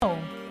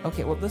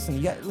Okay, well,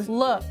 listen,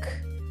 Look,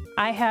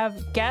 I have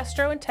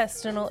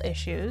gastrointestinal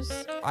issues.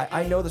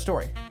 I know the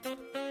story.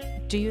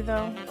 Do you,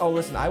 though? Oh,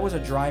 listen, I was a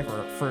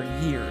driver for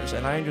years,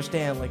 and I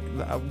understand, like,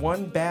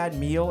 one bad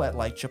meal at,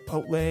 like,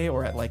 Chipotle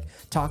or at, like,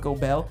 Taco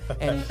Bell,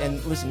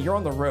 and listen, you're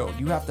on the road.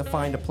 You have to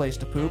find a place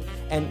to poop,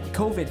 and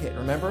COVID hit,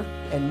 remember?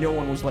 And no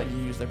one was letting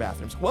you use their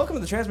bathrooms. Welcome to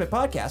the Transmit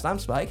Podcast. I'm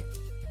Spike.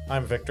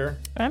 I'm Victor.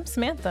 I'm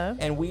Samantha.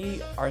 And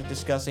we are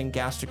discussing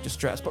gastric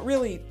distress, but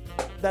really,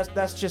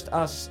 that's just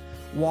us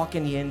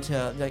walking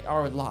into, like,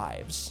 our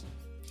lives.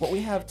 What we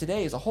have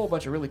today is a whole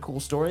bunch of really cool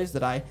stories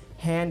that I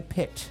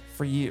handpicked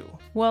for you.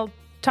 Well,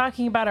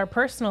 talking about our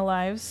personal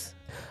lives,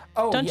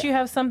 don't you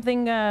have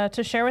something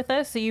to share with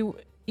us? So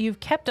you've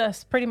kept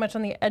us pretty much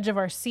on the edge of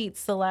our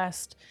seats the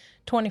last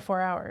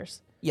 24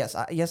 hours. Yes,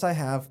 I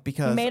have,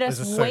 because... You made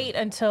us wait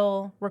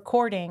until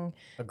recording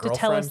to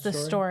tell us the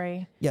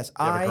story. Yes,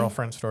 You have a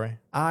girlfriend story?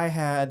 I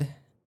had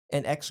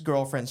an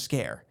ex-girlfriend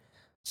scare.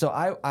 So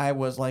I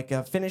was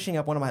like finishing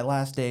up one of my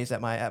last days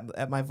at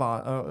my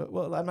Vaughn.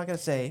 Well, I'm not gonna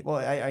say. Well,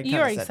 I you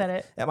already said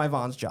it at my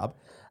Vaughn's job.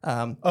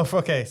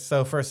 Okay.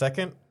 So for a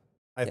second,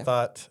 I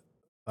thought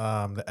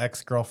the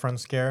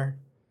ex-girlfriend scare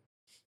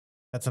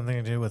had something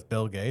to do with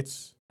Bill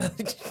Gates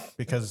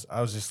because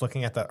I was just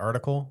looking at that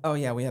article. Oh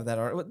yeah, we have that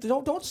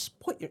article. Don't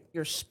spoil.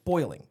 You're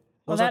spoiling.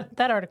 Well,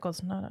 that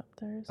article's not up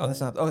there. Oh, that's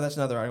not. Oh, that's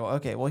another article.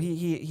 Okay. Well,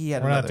 he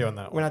had. We're not doing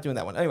that one. We're not doing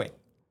that one. Anyway.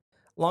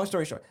 Long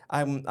story short,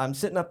 I'm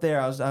sitting up there.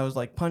 I was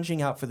like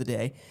punching out for the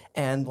day,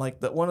 and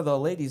like one of the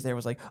ladies there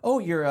was like, "Oh,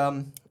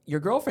 your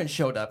girlfriend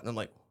showed up," and I'm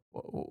like,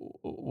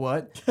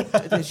 "What?"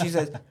 And she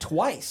says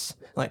twice.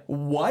 I'm like,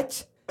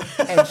 what?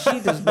 And she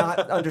does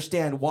not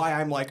understand why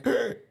I'm like,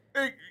 where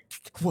is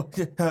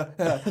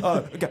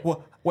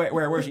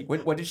she?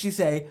 What did she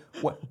say?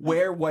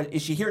 What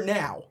is she here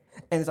now?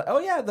 And it's like, oh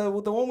yeah, the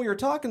one we were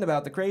talking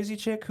about, the crazy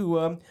chick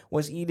who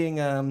was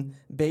eating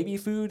baby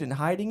food and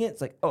hiding it.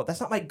 It's like, oh, that's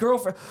not my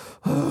girlfriend.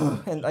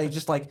 And I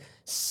just like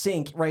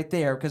sink right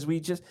there because we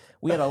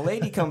had a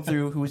lady come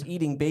through who was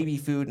eating baby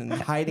food and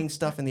hiding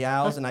stuff in the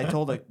aisles. And I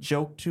told a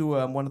joke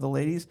to one of the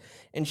ladies,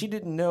 and she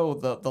didn't know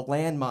the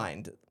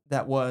landmine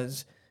that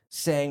was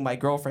saying my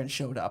girlfriend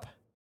showed up.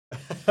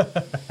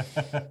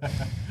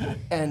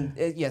 And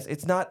yes,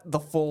 it's not the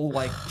full,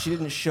 like, she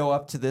didn't show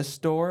up to this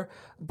store,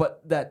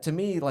 but that to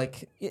me,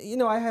 like,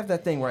 I have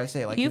that thing where I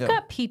say, like, you've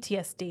got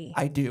PTSD.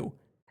 I do.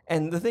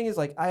 And the thing is,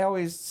 like, I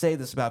always say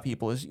this about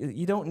people is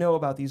you don't know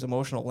about these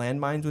emotional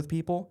landmines with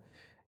people,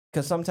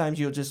 because sometimes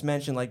you'll just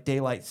mention, like,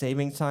 daylight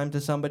savings time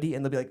to somebody,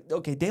 and they'll be like,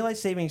 okay, daylight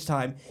savings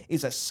time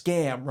is a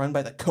scam run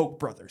by the Koch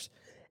brothers.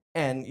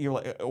 And you're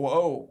like,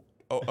 whoa,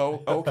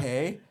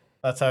 okay.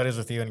 That's how it is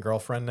with you and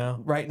girlfriend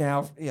now? Right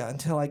now, yeah,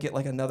 until I get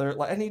like another,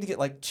 like I need to get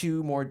like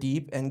 2 more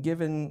deep, and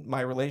given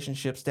my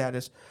relationship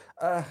status,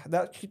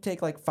 that should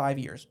take like 5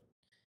 years.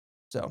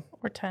 So.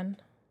 Or 10.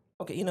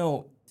 Okay,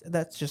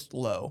 that's just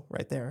low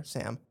right there,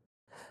 Sam.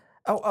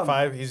 Oh,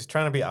 5, he's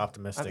trying to be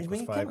optimistic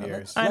with 5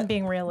 years. I'm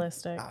being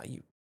realistic.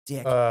 You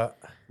dick.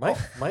 My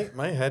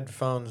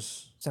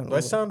headphones, do I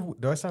sound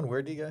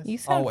weird to you guys? You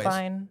sound Always.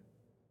 fine.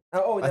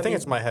 I think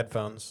it's my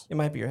headphones. It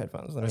might be your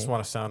headphones. I just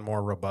want to sound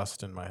more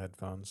robust in my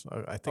headphones.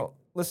 I think. Oh,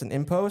 listen,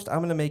 in post, I'm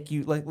gonna make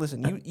you like.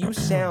 Listen, you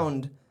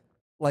sound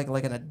like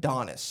an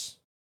Adonis.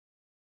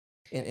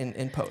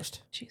 In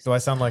post. Jesus. Do I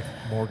sound like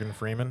Morgan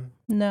Freeman?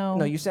 No.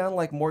 No, you sound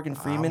like Morgan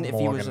Freeman if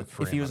he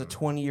was a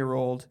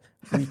 20-year-old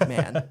Greek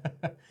man.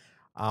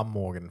 I'm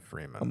Morgan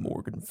Freeman. I'm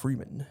Morgan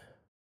Freeman.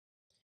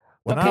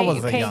 When I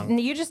was a young,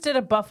 you just did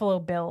a Buffalo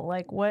Bill.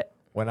 Like what?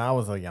 When I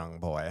was a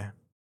young boy,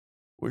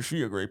 was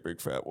she a great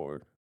big fat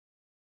woman?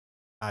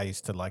 I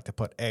used to like to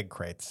put egg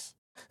crates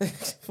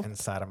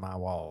inside of my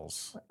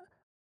walls.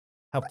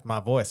 Helped my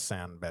voice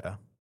sound better.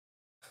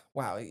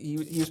 Wow, he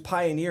was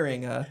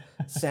pioneering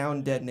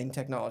sound deadening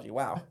technology.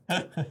 Wow.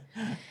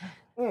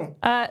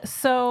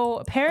 So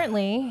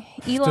apparently,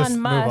 Elon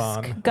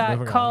Musk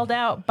got called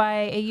out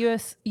by a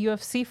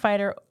UFC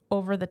fighter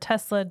over the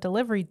Tesla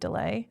delivery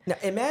delay. Now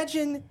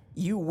imagine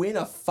you win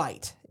a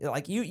fight.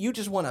 Like you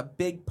just won a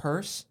big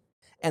purse.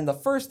 And the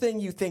first thing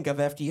you think of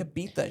after you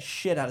beat the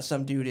shit out of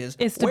some dude is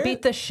to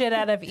beat the shit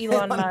out of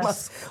Elon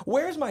Musk.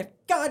 Where's my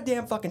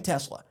goddamn fucking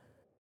Tesla?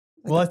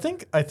 Well, I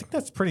think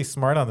that's pretty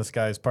smart on this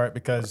guy's part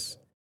because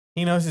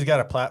he knows he's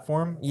got a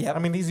platform. Yeah. I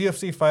mean, these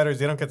UFC fighters,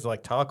 they don't get to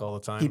like talk all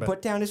the time. He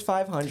put down his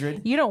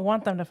 500. You don't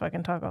want them to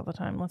fucking talk all the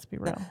time. Let's be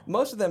real.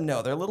 Most of them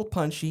know they're a little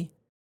punchy.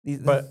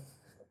 But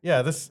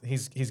yeah,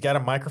 he's got a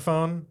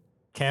microphone.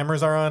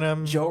 Cameras are on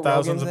him.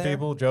 Thousands of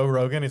people. Joe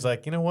Rogan. He's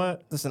like, you know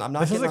what? Listen, I'm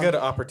not. This is a good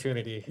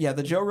opportunity. Yeah,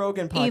 the Joe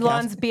Rogan podcast.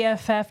 Elon's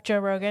BFF, Joe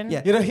Rogan.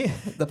 Yeah,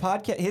 the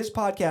podcast. His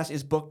podcast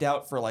is booked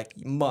out for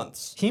like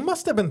months. He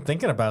must have been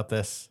thinking about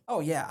this.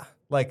 Oh yeah.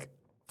 Like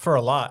for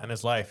a lot in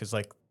his life. He's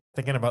like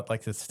thinking about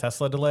like this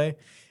Tesla delay.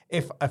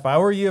 If I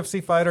were a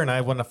UFC fighter and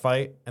I won a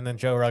fight and then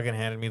Joe Rogan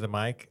handed me the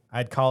mic,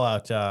 I'd call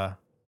out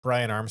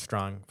Brian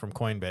Armstrong from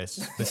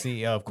Coinbase, the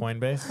CEO of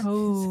Coinbase.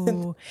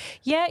 Oh,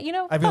 yeah,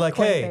 I'd be like,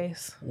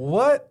 Coinbase. Hey,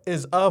 what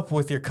is up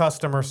with your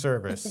customer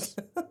service?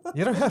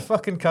 You don't have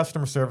fucking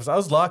customer service. I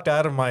was locked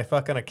out of my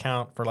fucking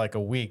account for like a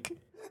week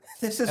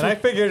And I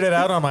figured it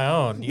out on my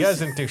own. You guys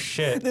didn't do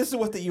shit. This is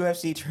what the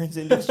UFC turns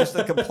into. It's just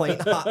a complaint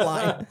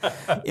hotline.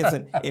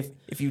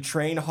 If you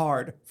train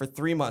hard for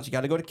 3 months, you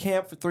got to go to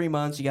camp for 3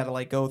 months. You got to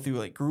like go through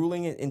like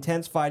grueling,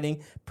 intense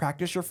fighting,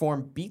 practice your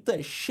form, beat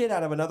the shit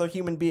out of another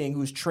human being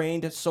who's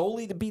trained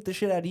solely to beat the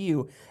shit out of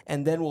you,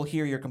 and then we'll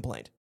hear your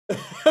complaint.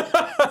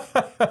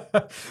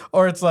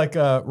 Or it's like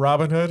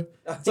Robin Hood.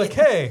 It's like,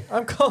 hey,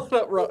 I'm calling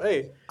up.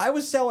 Hey, I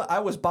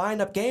was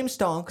buying up game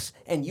stonks,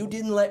 and you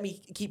didn't let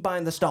me keep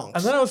buying the stonks.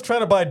 and then I was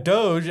trying to buy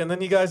Doge, and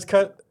then you guys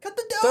cut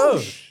the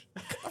Doge.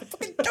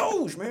 Fucking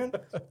Doge, man.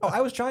 Oh,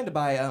 I was trying to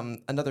buy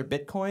another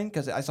Bitcoin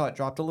because I saw it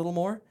dropped a little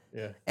more.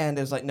 Yeah. And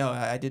it was like, no,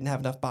 I didn't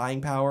have enough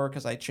buying power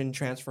because I shouldn't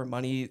transfer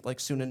money like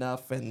soon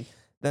enough, and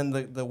then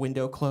the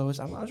window closed.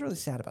 I was really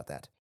sad about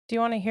that. Do you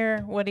want to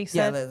hear what he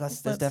said? Yeah,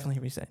 that's definitely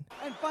what he's saying.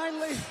 And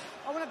finally,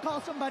 I want to call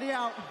somebody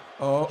out.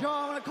 Oh. Joe,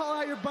 I want to call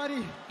out your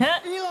buddy.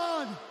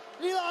 Elon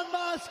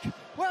Musk.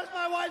 Where's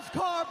my wife's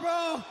car,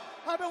 bro?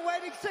 I've been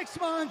waiting 6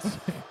 months.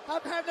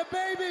 I've had a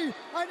baby.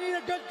 I need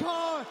a good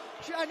car.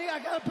 I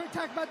gotta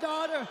protect my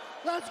daughter.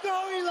 Let's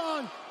go,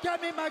 Elon.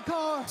 Get me my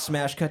car.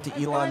 Smash cut to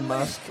Elon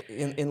Musk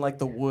in like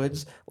the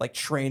woods, like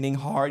training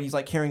hard. He's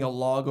like carrying a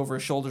log over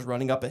his shoulders,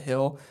 running up a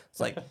hill.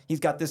 It's like he's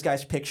got this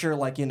guy's picture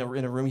like in a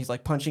room. He's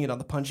like punching it on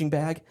the punching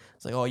bag.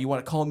 It's like, oh, you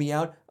want to call me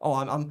out? Oh,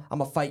 I'm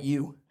gonna fight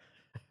you.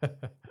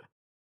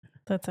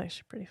 That's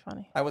actually pretty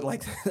funny. I would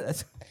like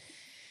that.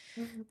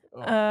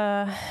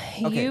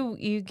 Okay.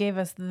 You gave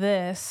us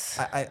this.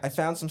 I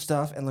found some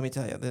stuff, and let me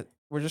tell you that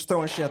we're just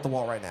throwing shit at the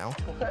wall right now.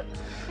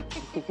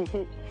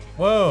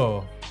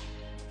 Whoa,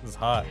 this is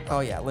hot.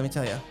 Oh yeah, let me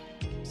tell you.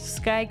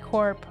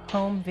 SkyCorp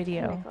home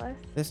video.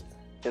 This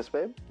Yes,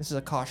 babe? is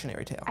a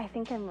cautionary tale. I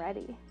think I'm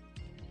ready.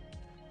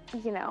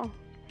 You know,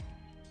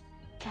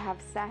 to have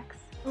sex.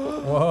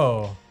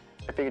 Whoa.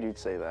 I figured you'd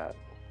say that,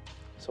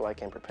 so I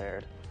came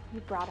prepared. You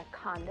brought a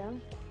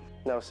condom.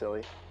 No,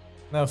 silly.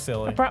 No, I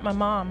silly. brought my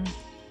mom.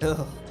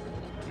 Ugh.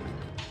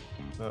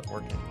 Not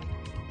working.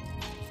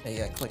 Hey,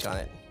 yeah, click on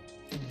it.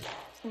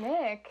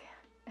 Nick,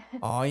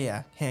 Oh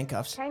yeah,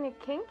 handcuffs. kind of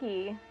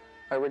kinky.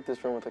 I rigged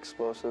this room with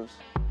explosives.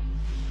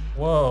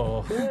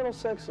 Whoa. Premarital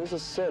sex is a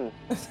sin.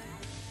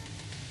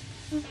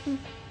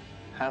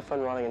 Have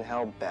fun running in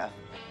hell, Beth.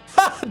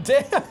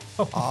 Damn.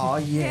 Oh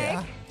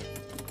yeah.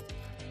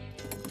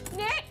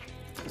 Nick,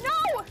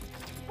 no!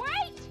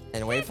 Wait!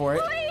 And wait for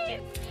it.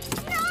 Please!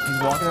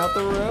 He's walking out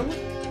the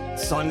room.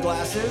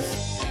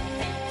 Sunglasses.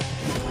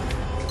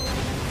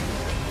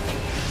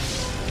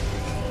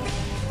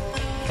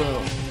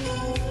 Boom.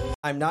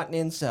 I'm not an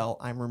incel.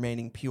 I'm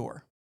remaining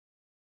pure.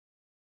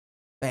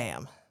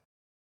 Bam.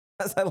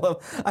 I just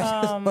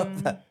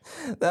love that.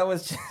 That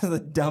was just the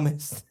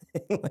dumbest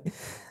thing. Like,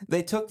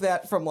 they took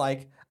that from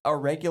like a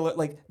regular,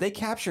 like they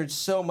captured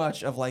so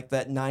much of like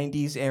that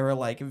 90s era,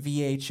 like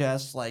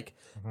VHS, like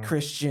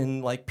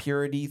Christian, like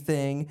purity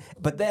thing,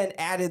 but then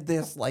added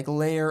this like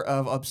layer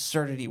of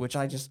absurdity, which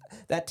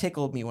that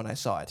tickled me when I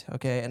saw it.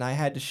 Okay. And I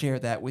had to share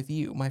that with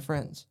you, my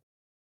friends.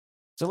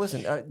 So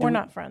listen, We're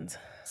not friends.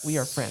 We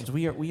are friends.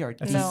 We are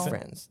deep No.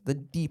 friends, the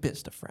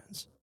deepest of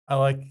friends. I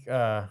like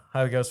how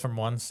it goes from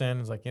one sin.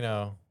 It's like, what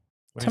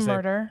do To you say?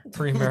 murder.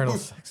 Premarital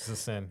sex is a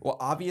sin. Well,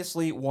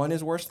 obviously, one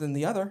is worse than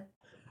the other.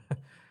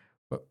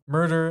 But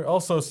murder,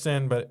 also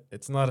sin, but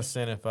it's not a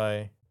sin if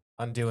I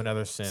undo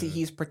another sin. See,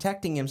 he's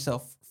protecting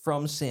himself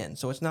from sin,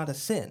 so it's not a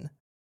sin.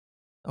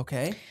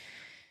 Okay?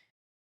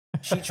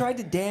 She tried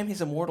to damn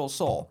his immortal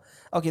soul.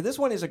 Okay, this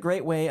one is a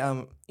great way.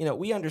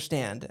 We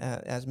understand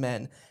as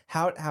men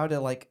how to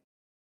like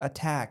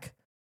attack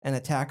an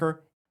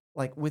attacker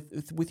like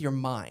with your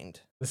mind.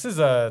 This is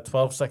a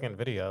 12-second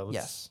video.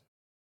 Yes.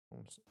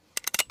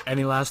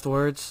 Any last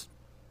words?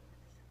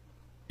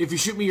 If you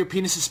shoot me, your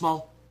penis is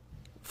small.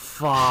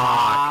 Fuck.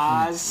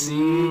 I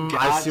see. Gotcha.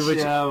 I see what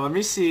you... Let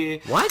me see.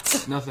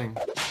 What? Nothing.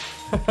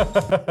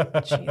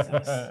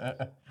 Jesus.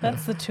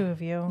 That's the two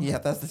of you. Yeah,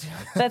 that's the.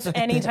 That's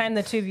any time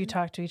the two of you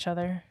talk to each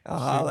other.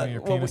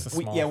 Your penis is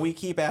small. we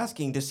keep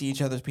asking to see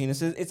each other's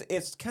penises.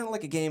 It's kind of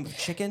like a game of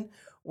chicken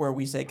where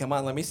we say, "Come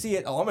on, let me see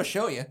it." Oh, I'm gonna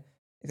show you.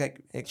 It's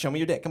like, hey, show me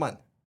your dick. Come on.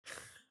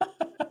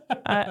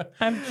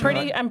 I'm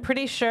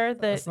pretty sure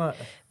that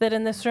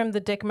in this room the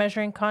dick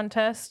measuring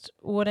contest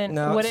wouldn't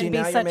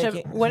be such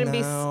a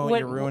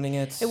you're ruining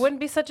it. It wouldn't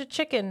be such a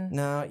chicken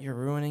No, you're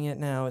ruining it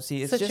now.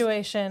 See, it's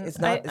situation. Just,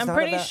 it's I'm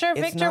pretty sure it's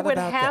Victor not would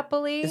about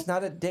happily it's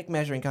not a dick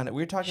measuring contest.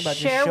 We were talking about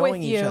just share showing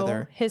with each you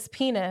other. his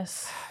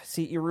penis.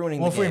 See, you're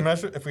ruining Well, the game.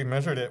 if we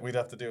measured it, we'd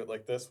have to do it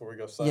like this, where we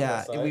go side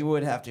by side. we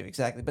would have to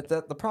exactly. But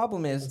the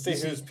problem is And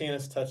see whose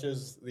penis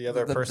touches the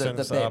other the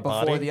person's bit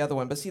body. before the other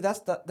one. But see,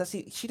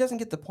 she doesn't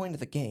get the point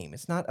of the game.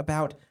 It's not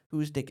about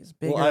whose dick is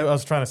bigger. Well, I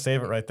was trying to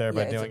save it right there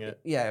by it's doing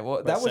it. Yeah, well,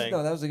 by that was saying-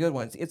 that was a good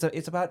one.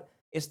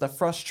 It's the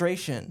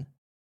frustration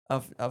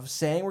of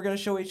saying we're gonna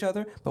show each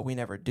other, but we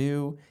never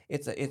do.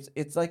 It's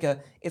like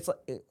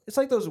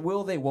those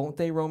will they won't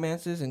they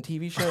romances in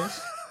TV shows.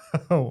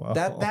 Oh, wow.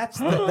 That's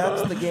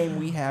the game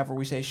we have where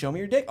we say, show me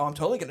your dick. Oh, I'm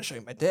totally gonna show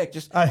you my dick.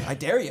 Just I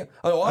dare you.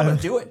 Oh, I'm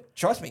gonna do it.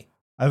 Trust me.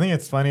 I think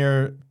it's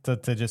funnier to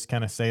just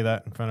kind of say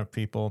that in front of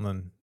people and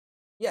then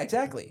Yeah,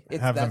 exactly.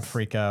 Have them that's-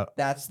 freak out.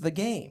 That's the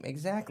game.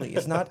 Exactly.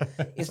 It's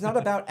not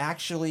about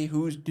actually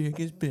whose dick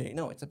is big.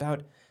 No, it's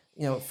about,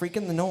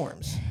 freaking the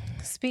norms.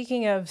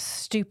 Speaking of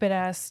stupid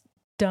ass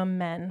dumb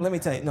men. Let me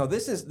tell you. No,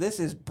 this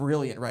is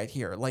brilliant right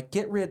here. Like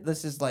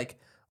this is like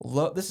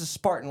this is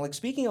Spartan. Like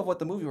speaking of what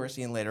the movie we're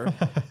seeing later,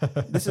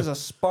 this is a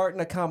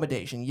Spartan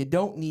accommodation. You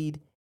don't need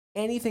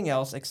anything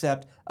else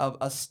except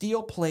a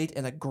steel plate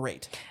and a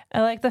grate.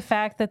 I like the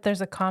fact that there's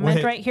a comment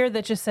Wait. right here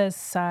that just says,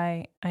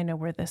 "Sigh, I know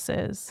where this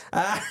is."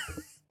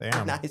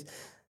 Damn. Nice. It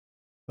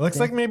looks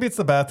like maybe it's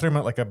the bathroom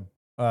at like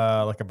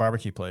a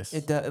barbecue place.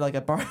 It like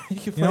a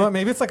barbecue. You know what?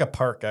 Maybe it's like a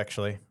park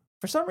actually.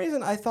 For some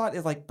reason, I thought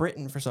it's like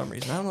Britain. For some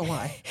reason, I don't know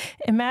why.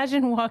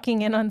 Imagine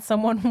walking in on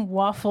someone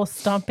waffle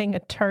stomping a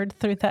turd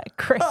through that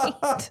grate.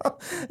 God,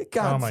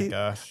 Oh my see-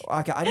 gosh.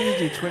 Okay, I need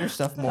to do Twitter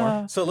stuff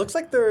more. So it looks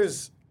like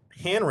there's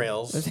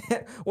handrails.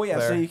 Well, yeah,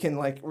 so There. you can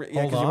like, Hold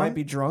because you on. might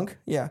be drunk.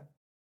 Yeah.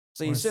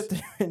 So you Where's- sit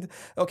there. And,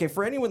 okay,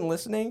 for anyone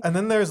listening, And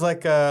then there's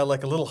like a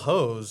little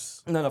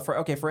hose. no.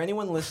 For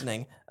anyone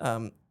listening,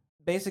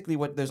 basically,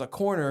 there's a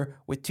corner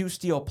with two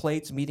steel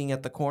plates meeting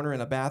at the corner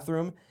in a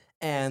bathroom,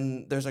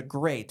 and there's a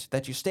grate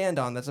that you stand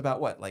on. That's about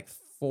what, like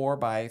 4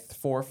 by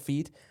 4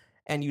 feet,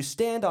 and you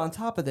stand on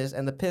top of this,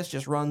 and the piss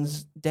just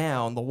runs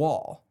down the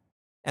wall,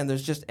 and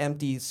there's just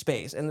empty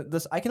space. And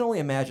this, I can only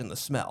imagine the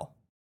smell,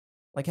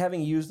 like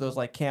having used those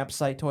like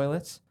campsite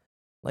toilets,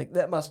 like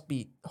that must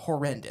be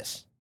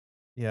horrendous.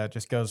 Yeah, it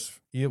just goes.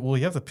 You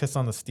have to piss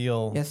on the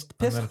steel. Yes, and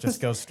piss then on it just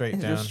the- goes straight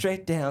It's down. just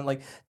straight down.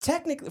 Like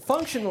technically,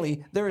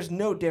 functionally, there is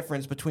no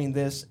difference between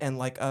this and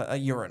like a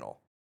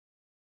urinal,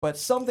 but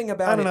something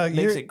about don't know, it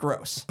makes you're- it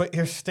gross. But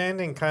you're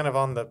standing kind of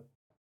on the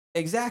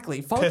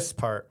Exactly. piss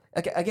part.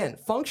 Again,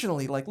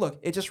 functionally, like look,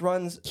 it just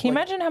runs. Can you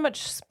like, imagine how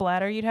much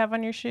splatter you'd have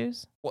on your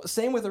shoes? well,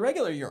 same with a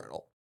regular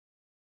urinal.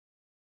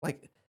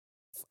 Like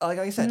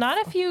I said,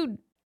 Not if you.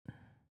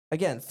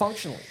 again,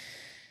 functionally.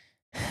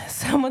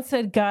 Someone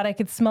said, "God, I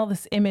could smell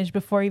this image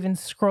before I even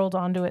scrolled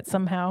onto it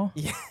somehow."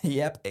 Yeah,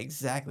 yep,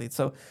 exactly.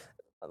 So,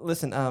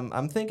 listen,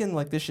 I'm thinking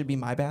like this should be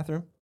my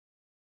bathroom.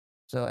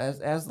 So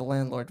as the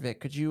landlord, Vic,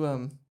 could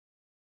you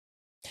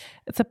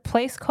It's a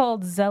place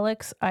called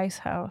Zelix Ice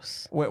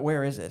House.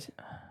 where is it?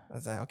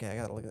 Okay, I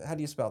gotta look at that. How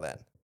do you spell that?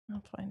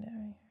 I'll find it. Right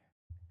here.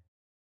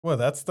 Well,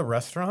 that's the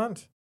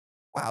restaurant.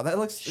 Wow, that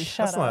looks.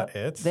 Shut That's up. not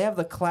it. They have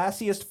the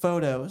classiest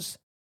photos,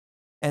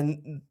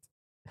 and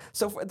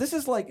so this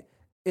is like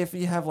if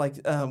you have like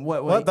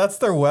What? That's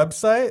their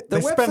website. The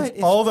They website spent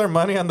is all their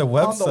money on the on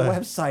website. the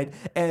website,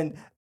 and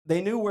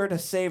they knew where to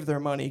save their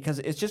money because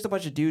it's just a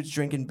bunch of dudes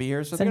drinking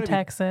beer. So It's they're in gonna be,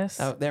 Texas.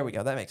 oh, there we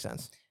go. That makes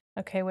sense.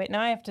 Okay, wait.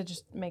 Now I have to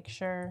just make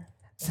sure.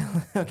 So,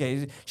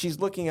 okay, she's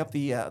looking up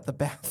the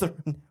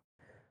bathroom.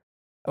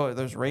 Oh,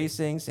 there's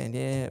racing, San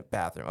Diego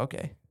bathroom.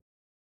 Okay,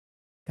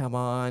 come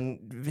on,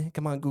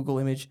 Google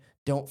image.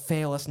 Don't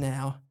fail us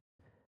now.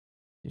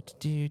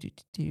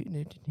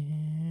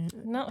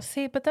 No,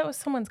 see, but that was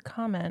someone's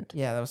comment.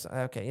 Yeah, that was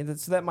okay.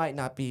 So that might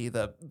not be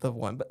the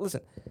one. But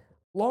listen,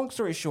 long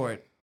story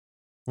short,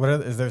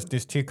 There's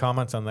 2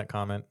 comments on that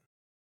comment.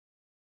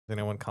 Is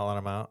anyone calling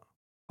them out?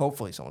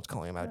 hopefully someone's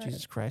calling him out. Right.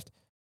 Jesus Christ,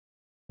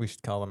 We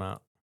should call them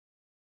out.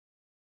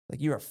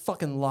 like you're a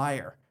fucking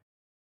liar.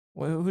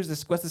 Who's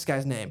this? What's this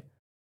guy's name?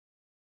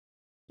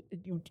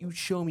 You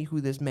show me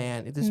who this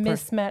man. This person.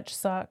 Mismatched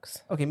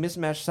socks. Okay,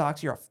 mismatched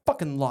socks. You're a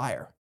fucking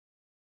liar.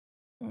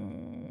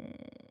 Mm.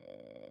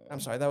 I'm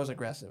sorry, that was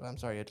aggressive. I'm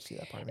sorry you had to see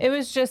that part of me. It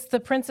was just the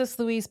Princess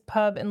Louise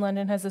pub in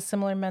London has a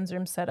similar men's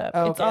room setup.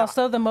 Oh, It's okay.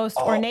 also the most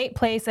ornate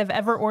place I've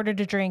ever ordered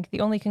a drink.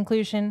 The only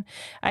conclusion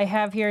I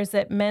have here is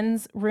that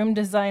men's room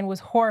design was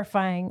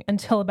horrifying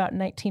until about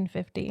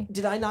 1950.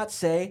 Did I not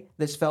say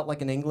this felt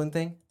like an England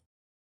thing?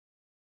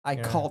 I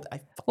Yeah. called.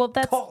 I Well,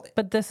 that's called it.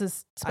 but this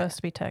is supposed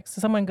to be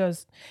Texas. Someone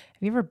goes,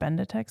 "Have you ever been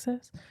to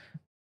Texas?"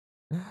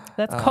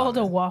 That's Oh, called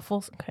a man.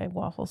 waffle. Okay,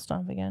 waffle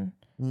stomp again.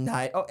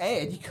 Oh,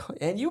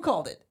 and you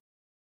called it.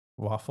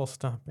 Waffle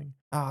stomping.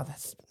 Oh,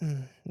 this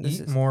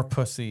Eat is more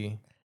pussy.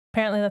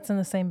 Apparently, that's in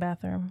the same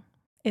bathroom.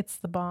 It's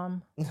the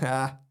bomb.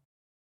 ah.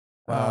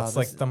 Wow, it's this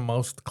like is- the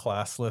most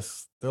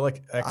classless. They're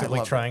like actively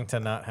love it. trying to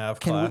not have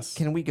Can class.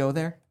 we go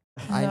there?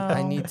 I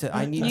No. need to.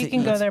 I need You to.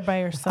 can go eat. there by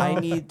yourself. I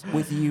need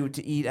with you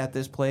to eat at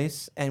this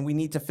place, and we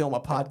need to film a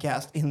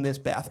podcast in this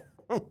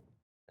bathroom.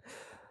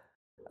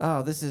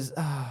 Oh, this is.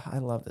 I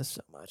love this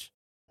so much.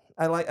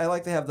 I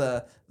like to have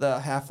the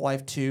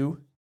Half-Life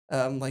 2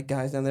 like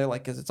guys down there,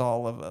 like because it's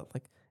all of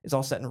like it's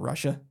all set in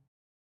Russia.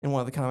 In one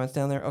of the comments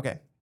down there. Okay.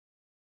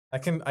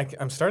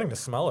 I'm starting to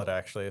smell it.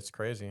 Actually, it's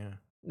crazy. Yeah.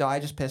 No, I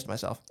just pissed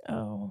myself.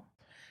 Oh.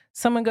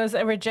 Someone goes,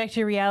 "I reject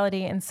your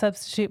reality and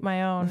substitute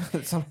my own."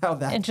 Somehow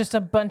that And just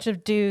a bunch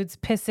of dudes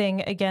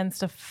pissing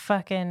against a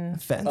fucking.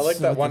 fence. I like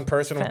that with one the-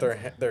 person with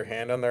fence. their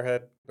hand on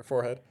their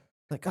forehead.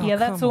 Like, oh, Yeah,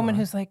 that's come the woman on.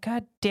 who's like,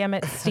 "God damn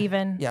it,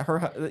 Steven." Yeah,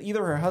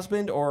 either her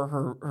husband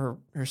or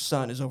her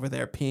son is over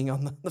there peeing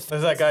on the fence.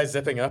 There's that guy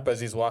zipping up as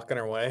he's walking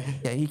her way.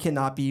 Yeah, he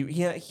cannot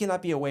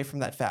be away from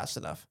that fast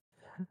enough.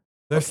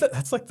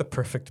 That's like the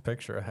perfect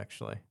picture,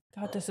 actually.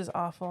 God, this is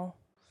awful.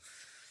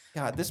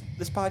 God, this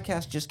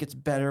podcast just gets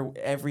better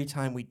every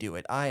time we do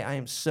it. I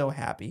am so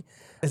happy.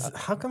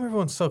 How come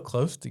everyone's so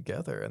close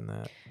together in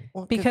that?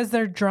 Well, Because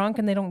they're drunk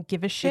and they don't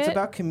give a shit. it's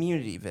about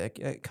community,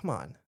 Vic. Come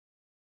on.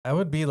 I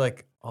would be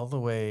like all the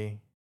way.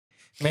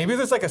 Maybe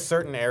there's like a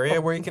certain area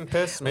where you can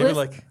piss. Maybe Listen,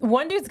 like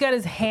one dude's got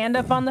his hand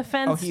up on the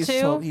fence Oh, he's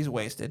too. he's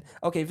wasted.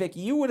 Okay, Vic,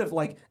 you would have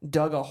like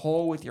dug a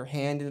hole with your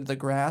hand into the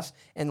grass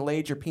and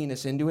laid your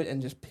penis into it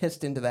and just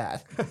pissed into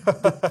that.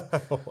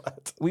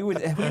 what? We'd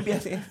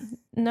be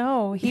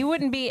No, he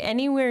wouldn't be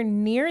anywhere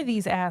near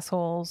these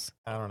assholes.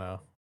 I don't know.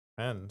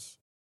 Depends.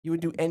 you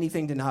would do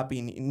anything to not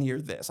be near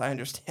this. I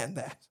understand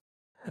that.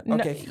 No,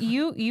 Okay.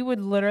 you would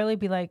literally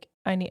be like,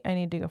 I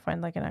need to go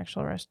find like an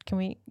actual rest. Can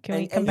we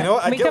And- come and back? You know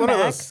what? Can I we get come one of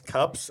back? those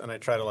cups and I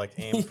try to like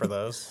aim for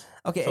those.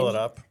 Okay. Fill and,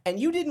 it up. And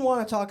you didn't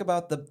want to talk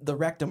about the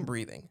rectum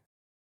breathing.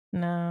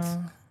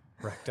 No.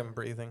 Rectum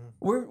breathing.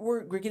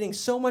 We're getting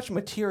so much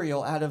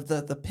material out of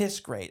the piss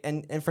grate,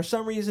 and for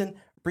some reason,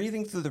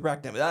 breathing through the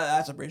rectum,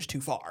 that's a bridge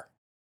too far.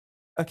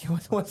 Okay,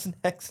 what's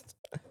next?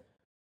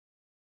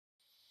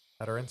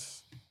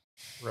 Utterance.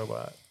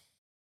 Robot.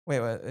 Wait,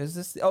 what is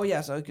this? Oh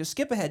yeah, so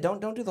skip ahead. Don't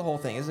do the whole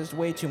thing. Is this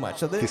way too much?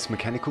 So This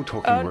mechanical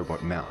talking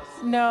robot mouth,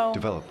 No.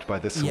 developed by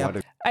the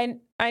Yep.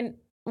 Sawado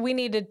We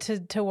needed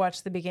to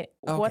watch the beginning.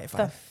 Okay, What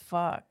fine. the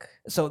fuck?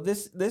 So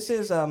this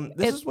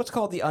is what's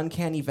called the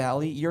uncanny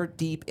valley. You're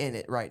deep in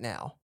it right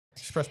now.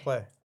 Just press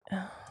play.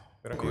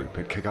 group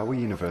at Kagawa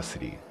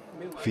University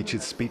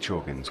features speech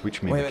organs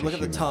which mimic Wait, look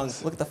at the tongue.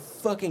 humans. Look at the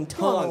fucking 今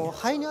日は tongue.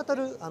 肺に当た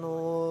る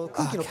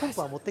空気のポン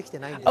プは持ってきて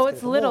ないんですけ Oh, れ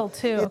it's ども、 little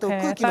too. Okay,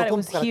 I 空気の thought it ポン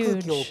was プから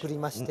空気を huge. 送り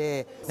まし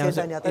て、 Now, is 先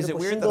端に当た is る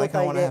it 振 weird 動 that I kind of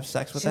体 want to で have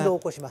sex with 振動を that?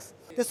 起こします。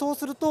で、そう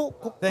するとこ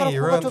こからこ Thank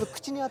you, こが Rob. ちょうど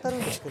口に当たるん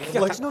ですけれど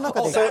も、口の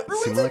中で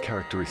Similar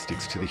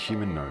characteristics to the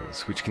human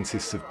nose, which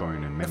consists of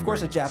bone and Of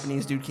course, a membranes.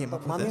 Japanese dude came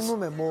up マ with ミ this. ム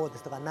メモで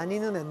すとか何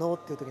ぬねのっ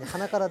ていう時に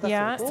鼻から出す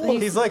Yeah, 音を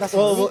he's like, 出す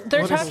のに well,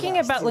 They're what is- talking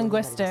about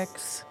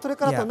linguistics. それ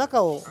からあと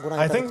中をご覧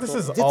いただ I く think と this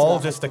is 舌が all 入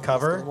って just a るんですけ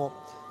cover ども、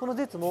この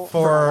舌も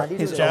for リ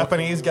ルレ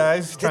Japanese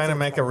guys trying to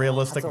make a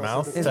realistic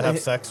mouth Is to have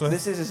it- sex with.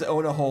 This is his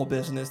own whole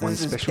business. One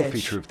This is special pitch.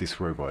 feature of this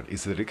robot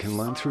is that it can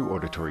learn through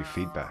auditory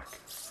feedback.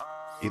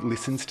 It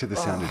listens to the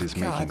sound it is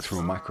making God. through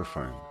a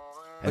microphone,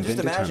 But and then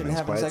just imagine determines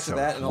having by sex with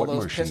that itself and all what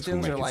those motions will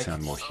pistons make are it like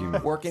sound more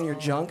human. working your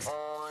junk.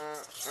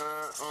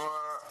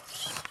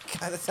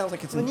 God, that sounds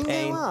like it's in 人間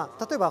pain. は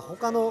例えば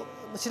他の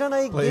知らな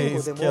い言語で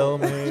Please kill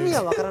も me. 意味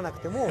は分からなく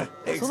ても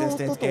その音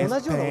と同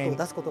じような音 Existence を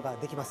出すことが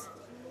できます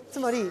つ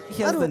まり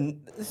He あ has る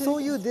the- そ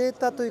ういうデー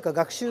タというか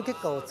学習結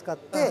果を使っ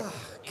て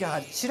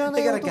God, 知らな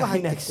い they got a 音が guy 入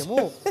って next きて to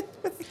も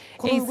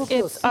この動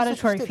きを It's 推測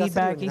auditory して出せ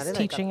るように feedback. な He's れ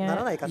ないか teaching な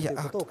ら it. ないかという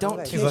ことを Yeah,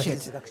 考え don't て teach 技 it.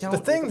 術学習 Don't- The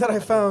thing that I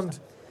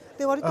found,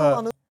 で割と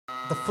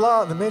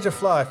the major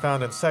flaw I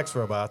found in sex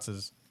robots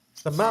is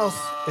the mouth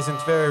isn't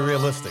very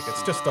realistic.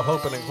 It's just a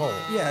opening hole.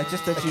 Yeah,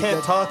 just that I you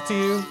can't talk to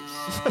you.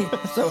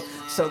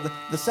 so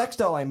the sex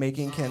doll I'm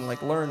making can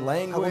like learn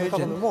language カ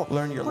ゴ and メも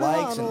learn your これは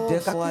likes and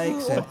楽譜を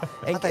dislikes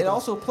and 与えて also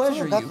ますそ pleasure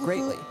の you 楽譜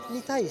greatly.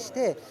 に対し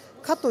て「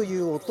か」とい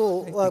う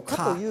音は「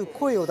か」という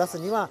声を出す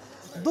には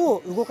ど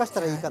う動かした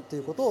らいいかとい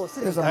うことをす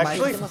でに There's a 学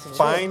習 Actually, してますので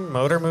fine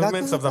motor 楽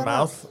movements 譜 of the か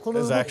ら mouth この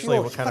is 動 actually きを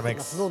what 引っ kind 張 of って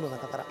ます makes 脳の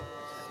中から。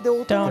で音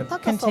の Don't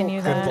高さを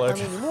continue 変え that. るた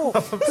めにも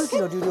空気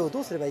の流量をど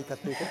うすればいいか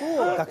ということ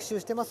を学習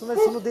してますの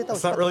でそのデータを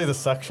It's not really the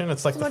suction.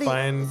 It's like つま the り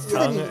fine すで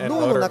tongue に and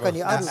脳の motor 中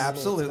にあ movements.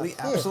 るものを Absolutely,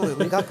 使って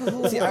absolutely. 楽譜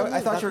を See,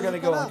 I thought you were going to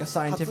go like a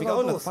scientific.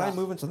 Oh no, the fine 発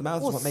movements of the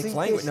mouth を is what makes 推定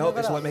language. しな Nope,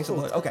 が it's ら what makes it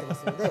音を look. 作って Okay. ま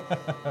すので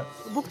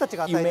僕たち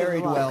が与 You えている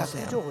married のは well, 学習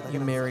情報だ Sam. け You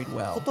なん married です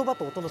well. 言葉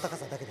と音の高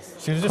さだけです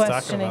She was just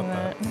talking Questioning about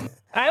that. that.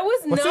 I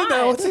was What's he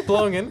now? What's he not.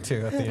 blowing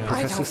into at the end?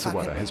 I Professor don't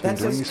fucking- Sawada has been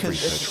that's doing his this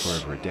research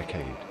kazoo. for over a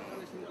decade.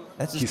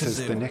 That's He his says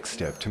the kazoo. next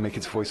step to make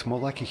its voice more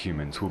like a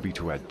human's will be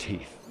to add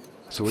teeth,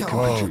 so it can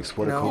Oh, produce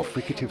what are no. called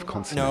fricative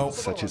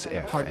consonants such as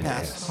F Hard and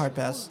pass. S. Hard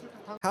pass.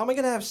 How am I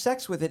going to have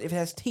sex with it if it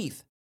has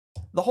teeth?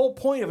 The whole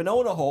point of an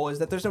Ona hole is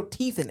that there's no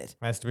teeth in it.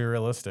 Has to be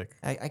realistic.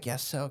 I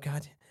guess so.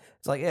 God,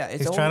 it's like yeah, it's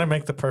He's only, trying to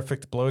make the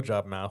perfect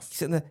blowjob mouth.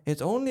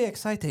 It's only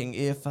exciting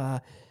if I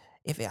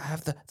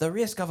have the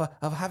risk of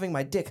having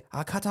my dick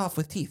cut off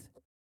with teeth.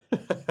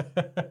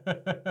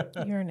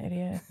 You're an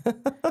idiot.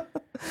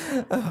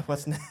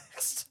 What's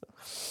next?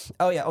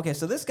 Oh yeah, okay.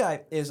 So this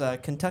guy is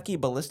Kentucky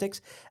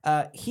Ballistics.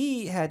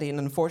 He had an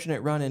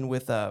unfortunate run-in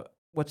with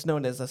what's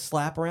known as a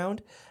slap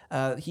round.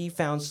 He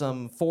found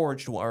some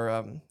forged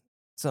or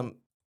some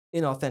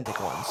inauthentic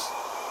ones.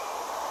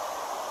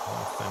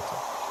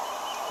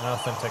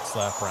 Authentic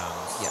slap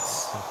rounds.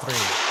 Yes. And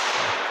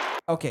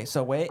 3. Okay,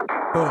 so wait,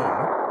 boom,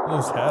 Blew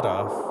his hat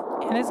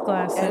off. And his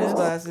glasses. and his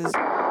glasses.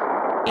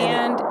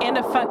 And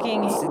a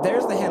fucking. See,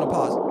 there's the handle.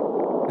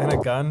 Pause. And a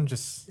gun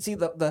just... See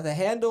the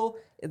handle,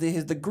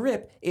 the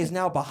grip is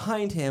now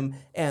behind him,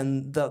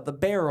 and the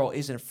barrel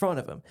is in front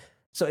of him.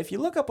 So if you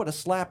look up what a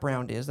slap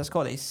round is, that's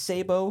called a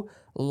Sabo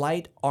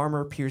light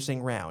armor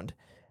piercing round,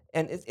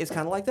 and it's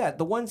kind of like that.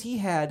 The ones he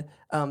had,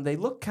 they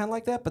look kind of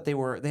like that, but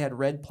they had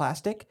red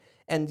plastic,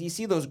 and do you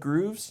see those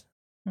grooves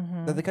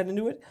that they cut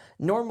into it?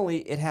 Normally,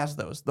 it has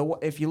those.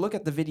 If you look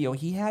at the video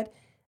he had,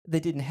 they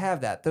didn't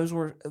have that.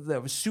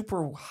 That was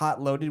super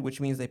hot loaded,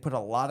 which means they put a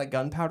lot of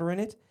gunpowder in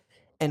it.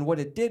 And what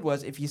it did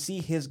was, if you see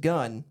his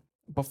gun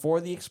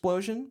before the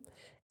explosion,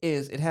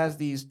 is it has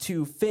these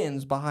two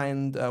fins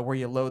behind where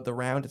you load the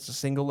round. It's a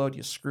single load.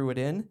 You screw it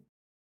in.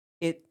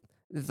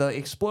 The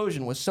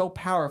explosion was so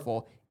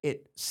powerful,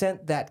 it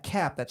sent that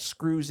cap that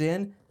screws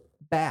in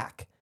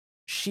back,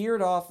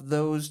 sheared off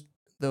those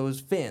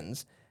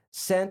fins,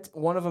 sent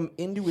one of them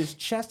into his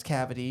chest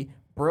cavity,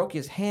 broke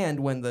his hand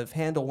when the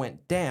handle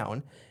went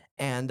down,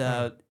 and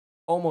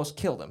almost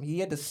killed him. He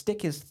had to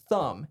stick his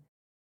thumb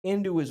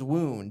into his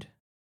wound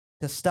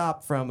to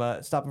stop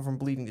him from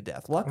bleeding to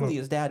death. Luckily,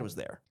 his dad was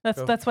there.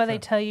 That's why they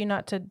tell you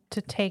not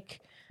to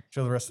take.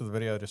 Show the rest of the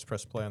video. Just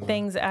press play on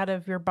things out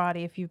of your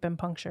body if you've been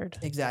punctured.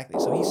 Exactly.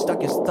 So he stuck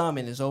his thumb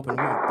in his open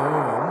wound. Boom.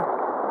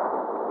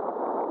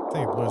 I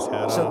think he blew his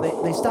head off.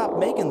 So they stopped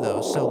making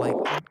those. So like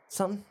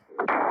some.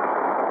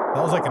 That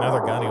was like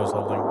another gun he was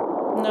holding.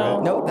 No,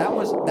 right? No,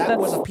 that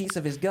was a piece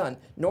of his gun.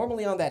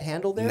 Normally on that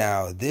handle there.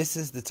 Now this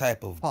is the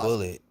type of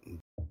bullet.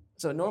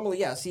 So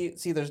normally, yeah. See,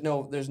 there's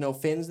no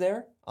fins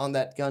there on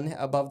that gun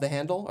above the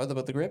handle or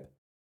above the grip.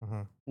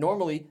 Mm-hmm.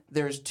 Normally,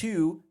 there's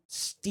two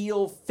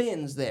steel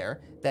fins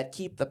there that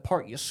keep the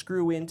part you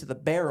screw into the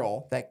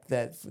barrel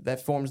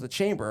that forms the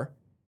chamber.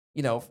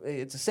 You know,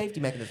 it's a safety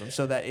mechanism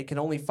so that it can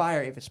only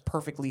fire if it's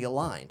perfectly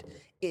aligned.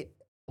 It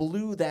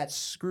blew that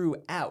screw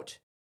out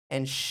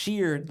and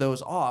sheared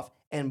those off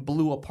and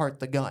blew apart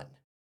the gun.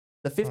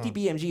 The 50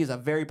 BMG is a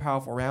very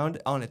powerful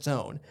round on its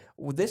own.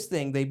 With this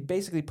thing, they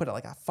basically put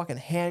like a fucking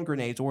hand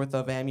grenade's worth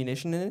of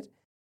ammunition in it,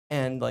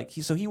 and like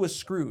he was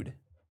screwed.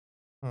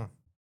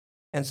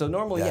 And so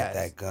normally,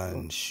 that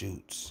gun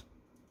shoots.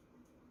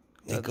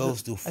 It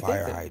goes through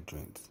fire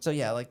hydrants. So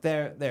yeah, like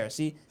there.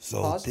 See,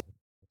 pause.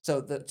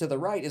 So to the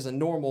right is a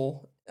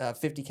normal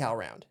 50 cal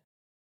round,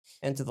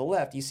 and to the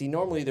left you see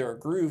normally there are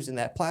grooves in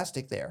that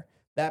plastic there.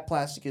 That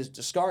plastic is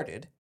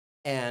discarded,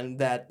 and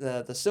that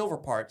the silver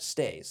part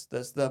stays.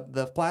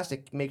 The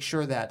plastic makes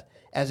sure that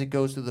as it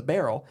goes through the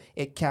barrel,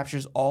 it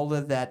captures all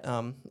of that.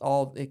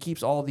 It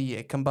keeps all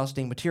the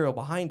combusting material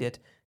behind it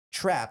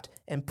trapped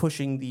and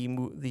pushing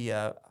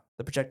the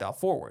projectile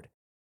forward,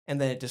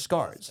 and then it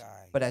discards.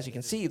 But as you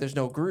can see, there's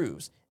no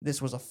grooves.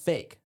 This was a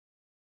fake,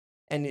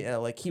 and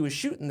like he was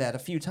shooting that a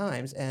few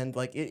times, and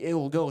like it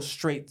will go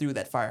straight through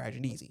that fire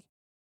hydrant easy.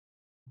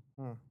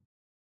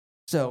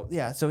 So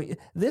yeah,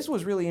 this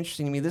was really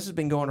interesting to me. This has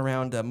been going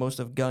around most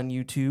of gun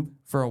YouTube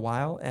for a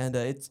while, and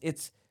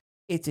it's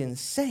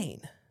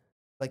insane.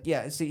 Like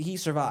yeah, see, he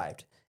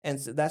survived, and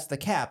so that's the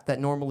cap that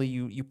normally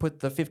you put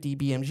the 50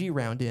 BMG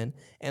round in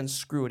and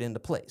screw it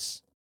into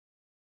place.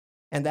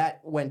 And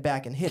that went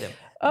back and hit him.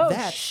 Oh,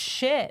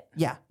 shit.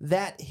 Yeah,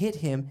 that hit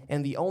him,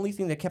 and the only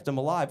thing that kept him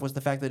alive was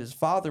the fact that his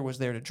father was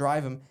there to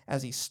drive him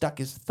as he stuck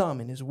his thumb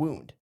in his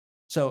wound.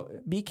 So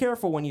be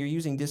careful when you're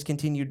using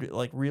discontinued,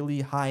 like really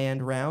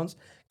high-end rounds,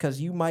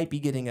 because you might be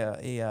getting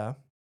a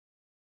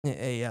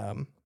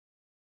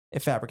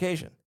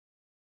fabrication.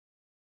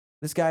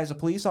 This guy is a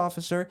police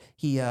officer.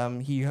 He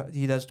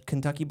does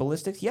Kentucky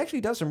ballistics. He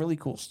actually does some really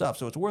cool stuff,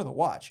 so it's worth a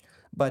watch.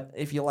 But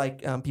if you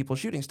like people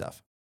shooting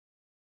stuff.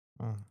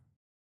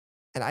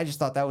 And I just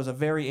thought that was a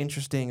very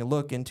interesting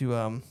look into,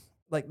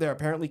 like, they're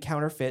apparently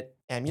counterfeit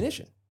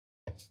ammunition.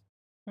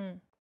 That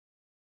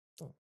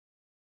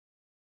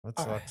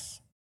sucks. Right.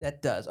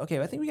 That does.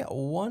 Okay, I think we got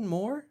one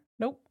more.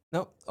 Nope.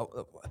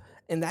 Oh,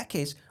 in that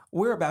case,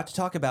 we're about to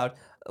talk about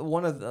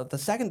one of the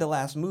second to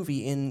last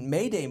movie in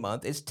May Day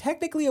month. It's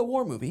technically a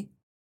war movie.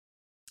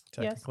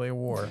 Technically a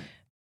war.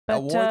 But, a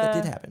war that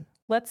did happen.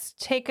 Let's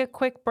take a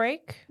quick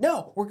break.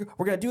 No, we're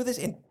going to do this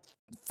in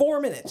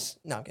 4 minutes.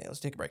 No, okay, let's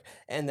take a break.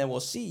 And then we'll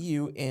see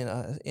you in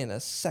a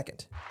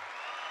second.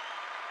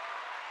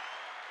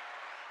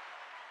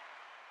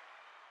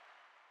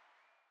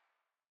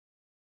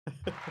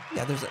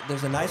 Yeah,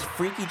 there's a nice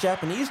freaky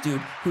Japanese dude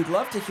who'd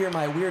love to hear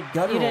my weird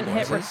guttural noises. You didn't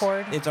hit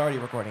record. It's already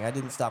recording. I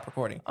didn't stop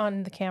recording.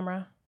 On the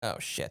camera. Oh,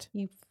 shit.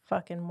 You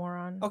fucking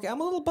moron. Okay,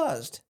 I'm a little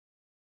buzzed.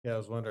 Yeah, I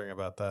was wondering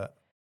about that.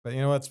 But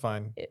you know what's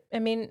fine. I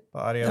mean, the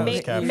audio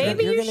is captured.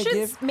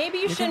 Maybe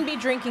you shouldn't be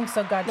drinking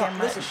so goddamn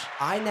much. Listen,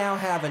 I now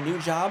have a new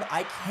job.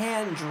 I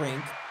can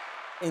drink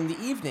in the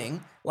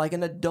evening like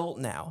an adult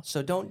now.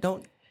 So don't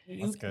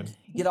That's good.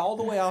 Get all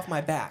the way off my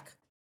back.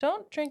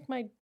 Don't drink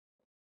my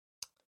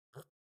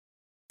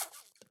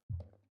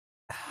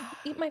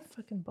eat my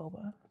fucking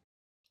boba.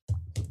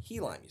 Key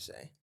lime, you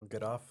say? I'll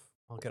get off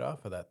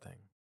of that thing.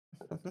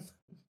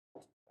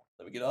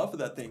 Let me get off of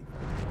that thing.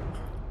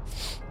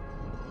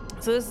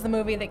 So this is the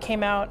movie that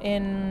came out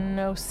in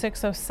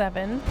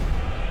 06-07.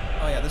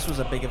 Oh yeah, this was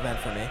a big event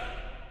for me.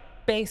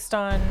 Based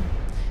on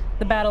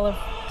the Battle of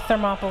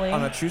Thermopylae.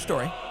 On a true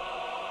story.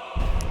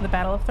 The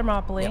Battle of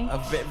Thermopylae.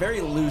 Yeah, very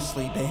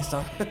loosely based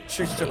on a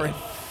true story.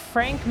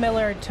 Frank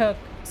Miller took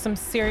some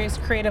serious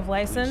creative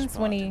license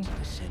when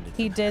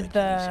he did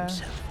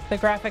the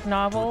graphic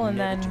novel, and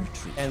then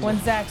when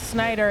Zack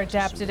Snyder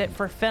adapted it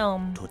for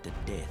film,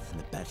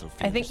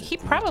 I think he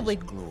probably,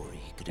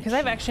 because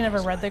I've actually never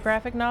read the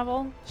graphic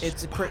novel.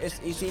 It's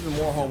even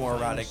more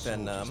homoerotic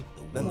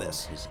than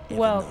this.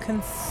 Well,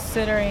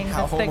 considering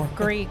How that the homo-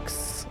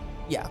 Greeks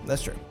Yeah,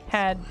 that's true.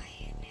 had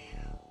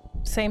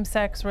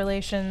same-sex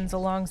relations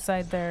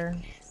alongside their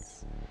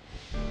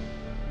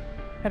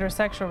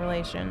heterosexual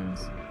relations.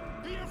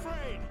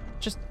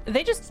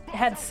 They just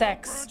had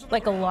sex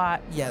like a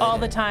lot, Yeah, they all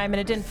did. the time,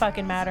 and it didn't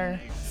fucking matter.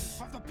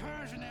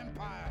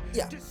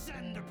 Yeah.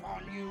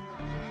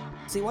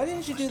 See, why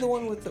didn't you do the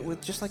one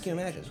with Just Like You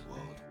Imagine?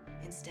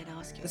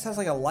 This has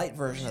like a light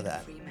version of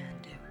that.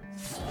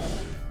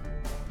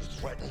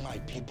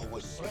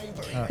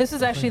 This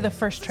is actually the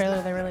first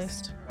trailer they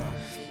released.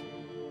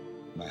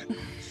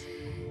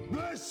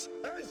 This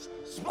is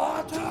See,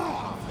 Sparta!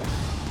 Oh,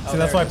 that's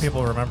there why it is.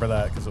 people remember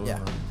that because it was. Yeah.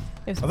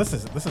 Oh, this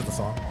is the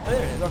song. Oh,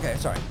 there it is. Okay,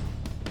 sorry.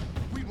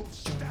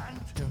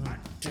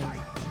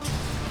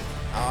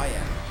 Oh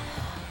yeah.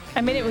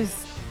 I mean,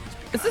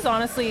 this is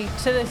honestly,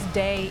 to this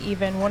day,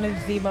 even one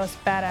of the most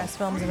badass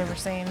films I've ever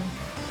seen.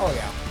 Oh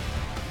yeah.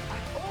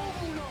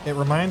 It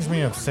reminds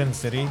me of Sin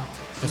City,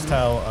 just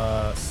how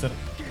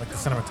like the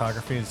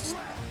cinematography is.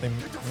 They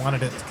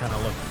wanted it to kind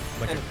of look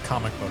like a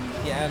comic book.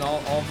 Yeah, and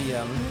all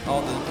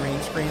the green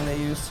screen they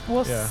used.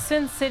 Well, Yeah.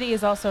 Sin City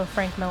is also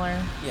Frank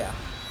Miller. Yeah.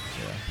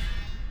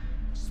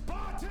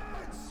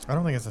 I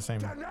don't think it's the same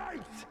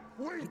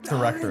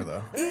director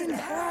though.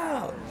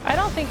 I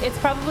don't think it's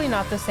probably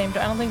not the same.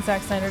 I don't think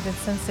Zack Snyder did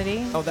Sin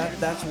City. Oh,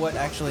 that's what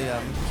actually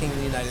King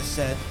Leonidas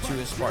said to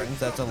his Spartans.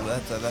 That's a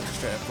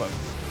straight up quote.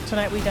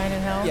 Tonight we dine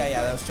in hell.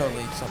 Yeah, that was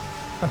totally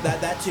something.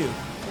 that too.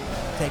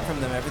 Take from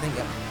them everything.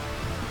 Yep.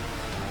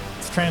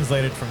 It's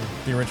translated from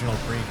the original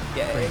Greek.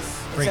 Yeah, Greek.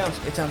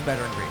 it sounds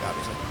better in Greek,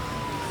 obviously.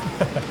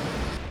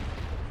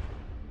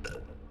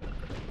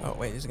 Oh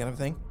wait, is it gonna have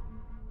a thing?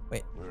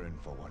 Wait. We're in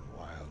for one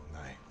wild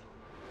night.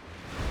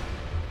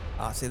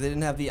 See, they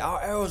didn't have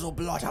our arrows will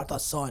blot out the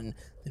sun,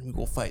 then we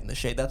will fight in the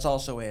shade. That's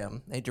also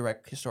a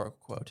direct historical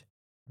quote.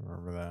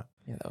 Remember that?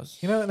 Yeah, that was.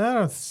 You know,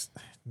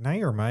 now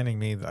you're reminding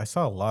me that I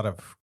saw a lot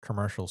of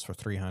commercials for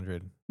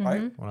 300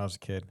 Right? when I was a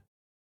kid.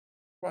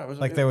 Right, was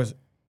it Like good?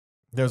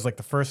 there was like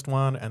the first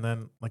one, and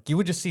then like you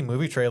would just see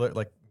movie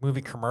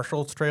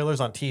commercials trailers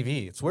on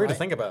TV. It's weird to Right.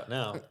 think about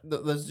now.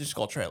 Those are just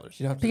called trailers.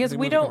 You don't have to Because do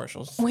we movie don't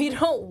commercials. we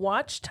don't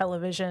watch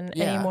television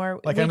Yeah. anymore.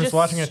 Like We I'm just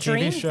watching a TV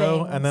stream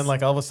show, and then things.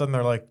 like all of a sudden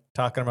they're like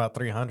talking about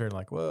 300.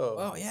 Like whoa,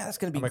 Oh yeah, that's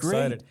gonna be I'm great.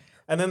 excited.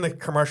 And then the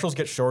commercials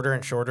get shorter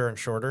and shorter and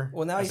shorter.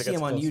 Well, now as you it see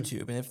gets them on closer.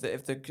 YouTube, and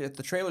if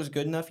the trailer's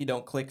good enough, you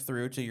don't click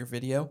through to your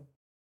video.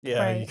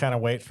 Yeah, you Right. kind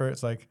of wait for it.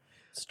 It's like,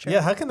 It's true.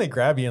 yeah, how can they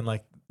grab you in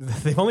like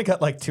they've only got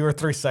like 2 or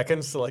 3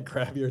 seconds to like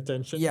grab your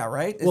attention? Yeah,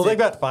 right. Well, they've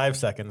got 5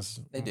 seconds.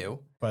 They do.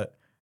 But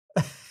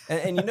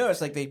And you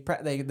notice like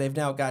they've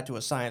now got to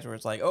a science where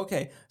it's like,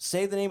 okay,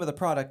 say the name of the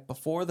product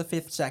before the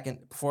 5th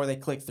second before they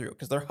click through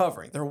because they're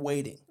hovering, they're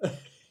waiting.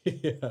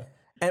 yeah.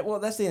 And well,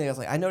 that's the thing. I was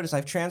like, I noticed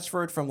I've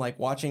transferred from like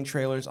watching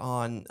trailers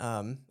on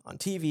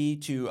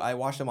TV to I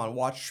watch them on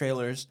watch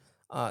trailers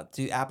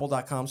to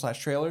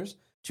apple.com/trailers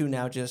to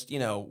now just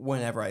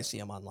whenever I see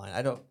them online.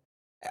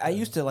 I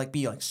used to like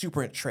be like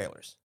super into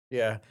trailers.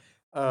 Yeah.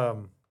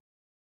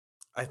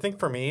 I think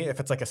for me, if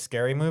it's like a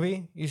scary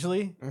movie,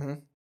 usually Mm-hmm.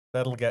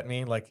 that'll get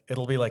me. Like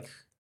it'll be like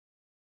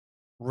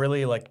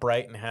really like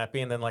bright and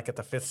happy, and then like at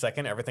the 5th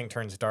second, everything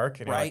turns dark,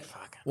 and you're Right. like,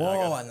 "Fuck, now I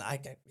Whoa,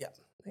 gotta- and yeah.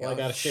 well, I Oh,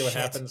 gotta see what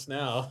shit. happens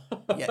now."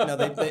 Yeah, no,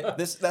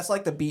 that's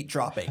like the beat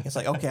dropping. It's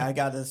like, okay, I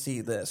got to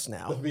see this The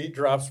now. beat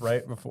drops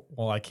right before.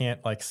 Well, I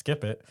can't like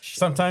skip it.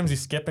 Sometimes you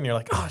skip, and you're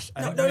like, "Oh,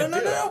 I didn't No. mean to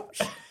do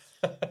that."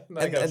 And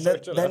I And, gotta and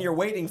search it then up. you're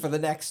waiting for the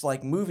next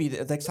like movie.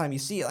 The next time you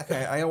see it, like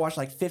I gotta watch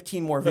like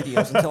 15 more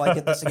videos until I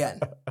get this again.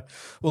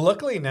 Well,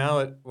 luckily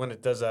now when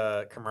it does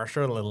a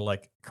commercial,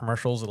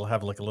 it'll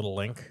have like a little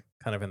link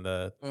kind of in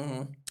the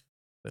Mm-hmm.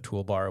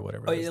 toolbar or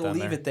whatever. Oh, it is it'll down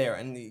leave there. it there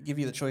and give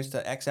you the choice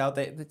to X out.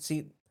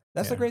 See,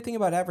 that's the Yeah. great thing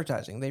about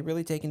advertising. They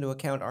really take into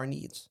account our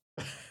needs.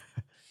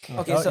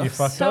 Okay, Oh, so you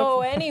fucked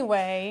So up?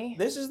 anyway,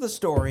 this is the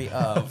story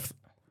of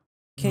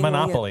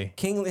Monopoly.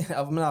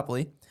 of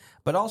Monopoly,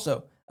 but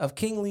also of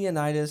King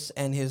Leonidas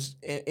and his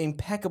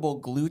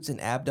impeccable glutes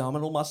and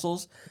abdominal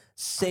muscles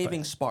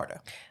saving Sparta.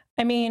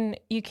 I mean,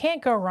 you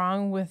can't go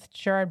wrong with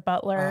Gerard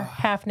Butler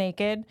half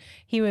naked.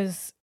 He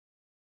was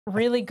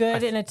really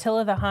good in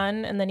Attila the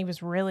Hun, and then he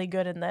was really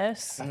good in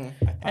this,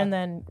 and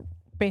then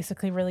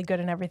basically really good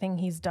in everything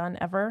he's done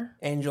ever.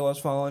 Angel has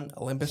fallen.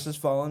 Olympus has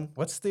fallen.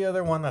 What's the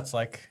other one that's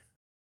like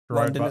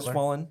Gerard London Butler? has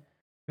fallen.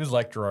 Who's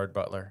like Gerard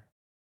Butler?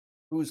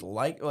 Who's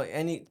like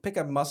any pick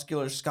a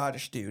muscular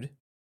Scottish dude.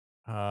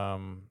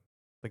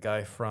 The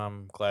guy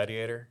from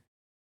Gladiator.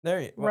 There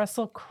you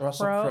Russell Crowe.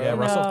 Russell Crowe. Yeah,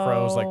 Russell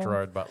Crowe's like No.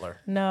 Gerard Butler.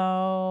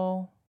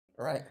 No.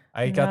 Right.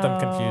 I got them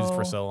confused No.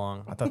 for so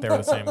long. I thought they were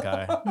the same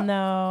guy.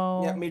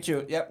 No. Yeah, me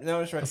too. Yep, no,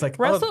 it's right. It's like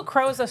Russell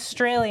Crowe's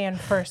Australian,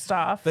 first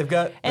off. they've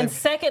got And they've-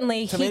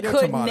 secondly, Tomato,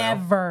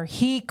 tomato.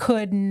 he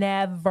could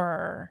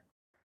never.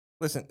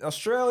 Listen,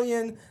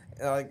 Australian,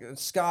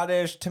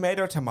 Scottish,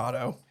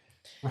 tomato.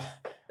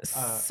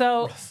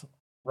 So,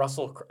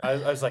 Russell. I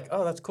was like,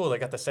 oh, that's cool. They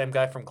got the same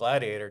guy from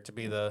Gladiator to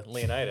be the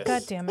Leonidas.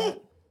 God damn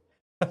it.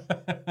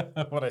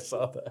 When I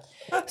saw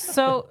that.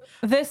 So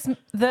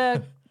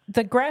the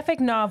the graphic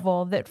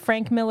novel that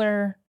Frank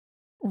Miller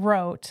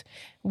wrote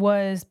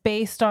was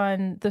based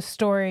on the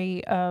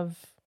story of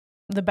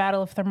the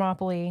Battle of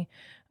Thermopylae,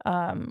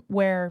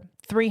 where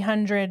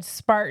 300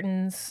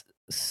 Spartans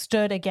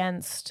stood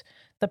against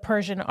the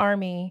Persian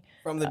army.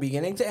 From the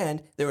beginning to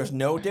end, there was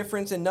no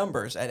difference in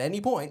numbers at any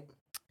point.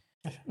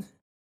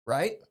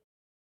 Right?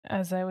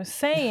 As I was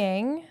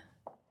saying,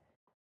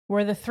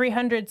 where the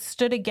 300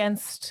 stood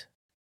against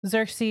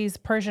Xerxes'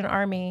 Persian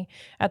army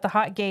at the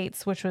Hot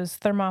Gates, which was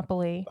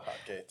Thermopylae,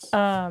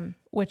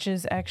 which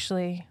is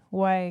actually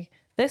why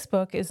this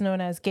book is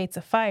known as Gates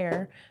of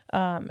Fire.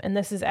 And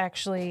this is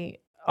actually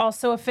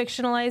also a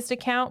fictionalized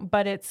account,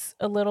 but it's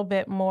a little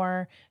bit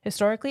more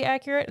historically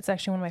accurate. It's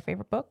actually one of my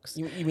favorite books.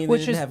 You mean they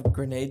didn't have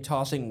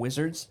grenade-tossing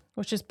wizards?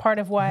 Which is part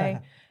of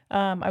why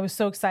I was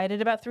so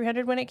excited about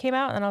 300 when it came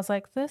out. And I was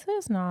like, this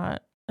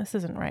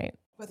isn't right.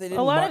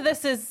 A lot of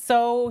this is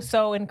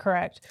so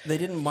incorrect. They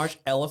didn't march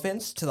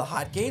elephants to the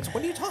Hot Gates?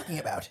 What are you talking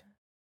about?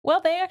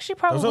 Well, they actually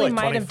probably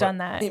might have done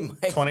that.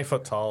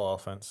 20-foot tall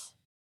elephants.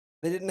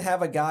 They didn't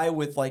have a guy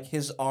with like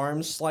his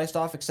arms sliced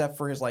off except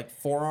for his like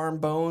forearm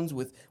bones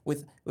with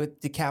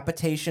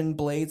decapitation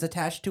blades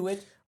attached to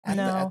it.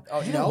 No.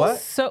 You know what?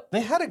 So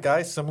they had a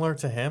guy similar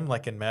to him,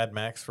 like in Mad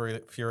Max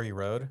Fury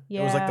Road.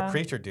 Yeah. It was like the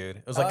preacher dude.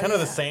 It was like kind of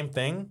the same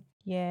thing.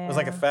 Yeah. It was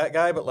like a fat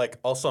guy, but like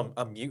also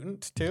a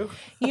mutant too.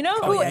 You know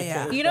who?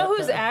 You know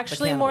who's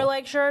actually more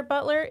like Gerard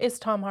Butler is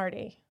Tom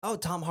Hardy. Oh,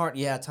 Tom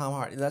Hardy. Yeah, Tom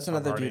Hardy. That's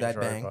another dude I'd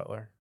bang.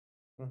 Butler.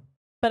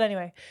 But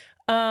anyway,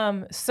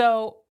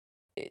 so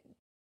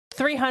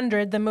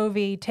 300, the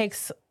movie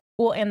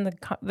and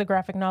the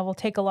graphic novel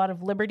take a lot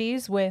of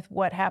liberties with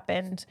what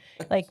happened,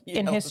 like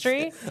in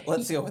history.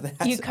 Let's go with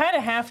that. You kind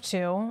of have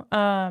to,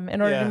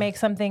 in order to make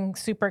something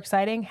super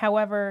exciting.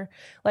 However,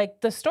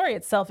 like the story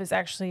itself is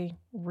actually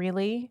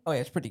really,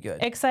 it's pretty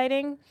good,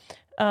 exciting.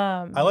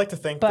 I like to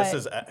think this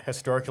is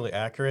historically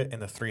accurate in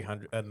the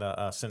 300 in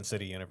the Sin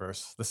City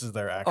universe. This is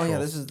their actual. Oh yeah,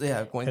 this is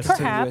going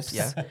perhaps.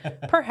 Yeah,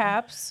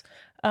 perhaps.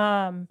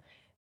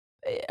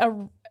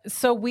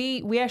 So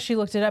we actually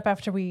looked it up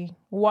after we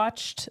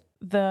watched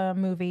the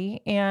movie,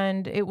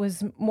 and it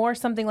was more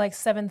something like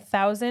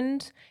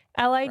 7,000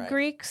 allied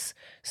Greeks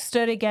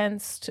stood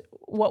against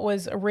what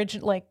was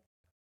like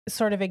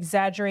sort of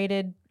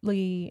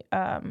exaggeratedly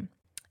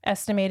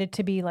estimated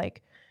to be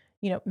like,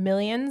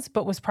 millions,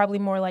 but was probably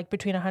more like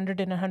between 100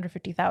 and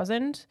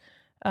 150,000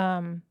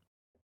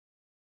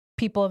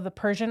 people of the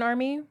Persian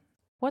army.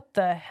 What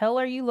the hell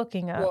are you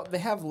looking up? Well, they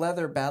have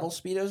leather battle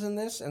speedos in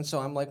this, and so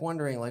I'm like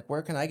wondering, like,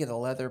 where can I get a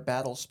leather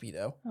battle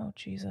speedo? Oh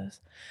Jesus!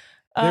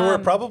 They were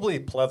probably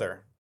pleather.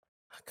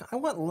 I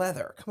want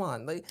leather. Come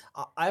on,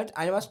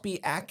 I must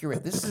be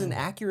accurate. This is an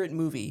accurate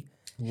movie.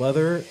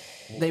 Leather.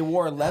 They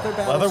wore leather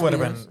battle. Leather would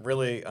have speedos. been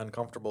really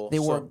uncomfortable.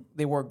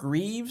 They wore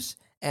greaves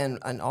and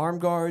arm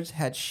guards,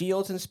 had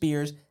shields and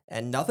spears,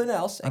 and nothing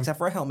else except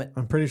for a helmet.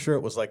 I'm pretty sure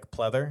it was like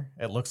pleather.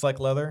 It looks like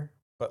leather,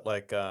 but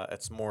like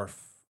it's more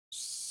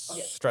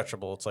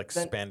stretchable. It's like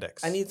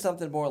spandex. I need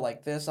something more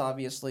like this,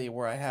 obviously,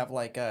 where I have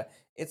like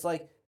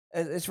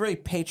it's really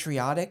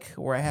patriotic,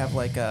 where I have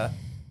like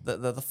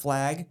the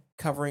flag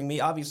covering me,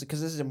 obviously,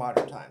 because this is in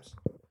modern times.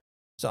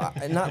 So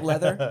not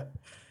leather.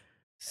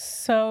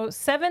 So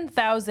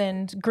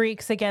 7,000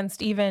 Greeks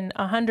against even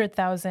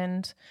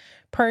 100,000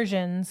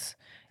 Persians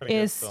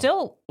is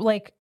still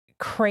like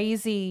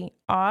crazy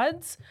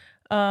odds.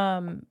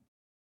 And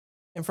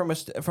from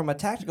a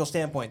tactical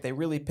standpoint, they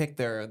really picked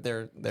their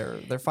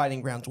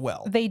fighting grounds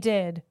well. They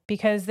did,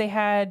 because they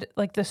had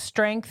like the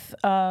strength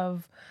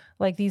of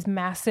like these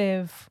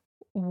massive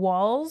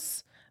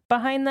walls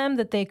behind them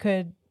that they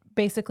could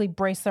basically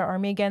brace their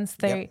army against.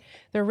 They're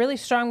really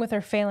strong with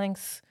their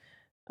phalanx.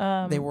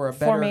 They were a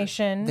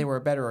formation. They were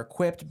a better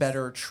equipped,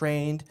 better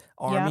trained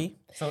army.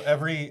 Yep. So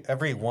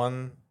every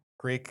one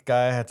Greek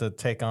guy had to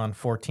take on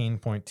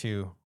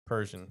 14.2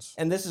 Persians.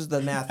 And this is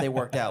the math they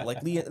worked out.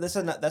 Like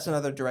that's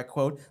another direct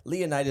quote.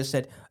 Leonidas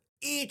said,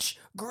 "Each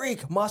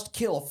Greek must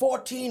kill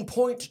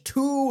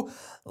 14.2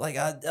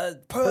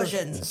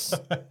 Persians.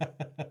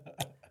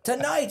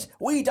 Tonight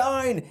we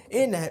dine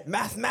in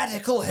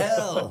mathematical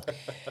hell."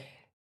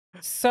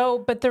 So,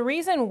 but the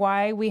reason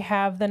why we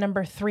have the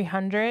number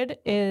 300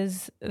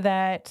 is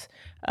that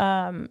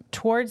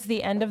towards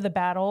the end of the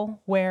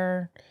battle,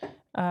 where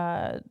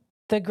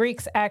the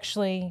Greeks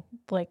actually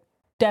like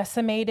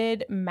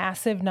decimated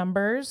massive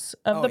numbers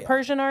of the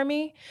Persian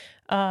army,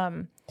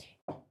 when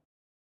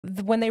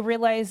they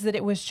realized that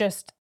it was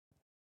just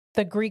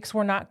the Greeks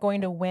were not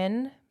going to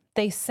win,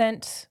 they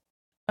sent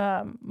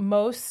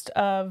most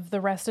of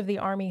the rest of the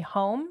army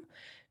home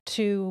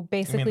to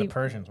basically. You mean the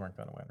Persians weren't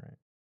going to win, right?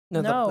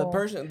 No, the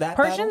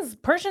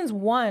Persians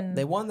won.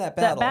 They won that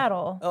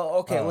battle. Oh,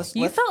 okay.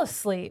 You fell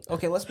asleep.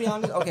 Okay, let's be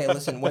honest. Okay,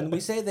 listen. When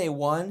we say they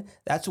won,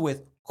 that's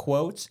with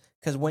quotes,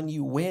 because when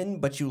you win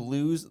but you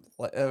lose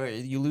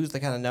the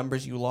kind of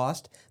numbers you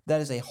lost, that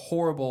is a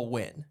horrible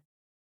win.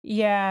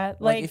 Yeah,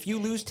 like if you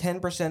lose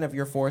 10% of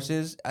your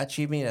forces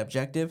achieving an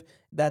objective,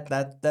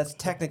 that's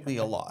technically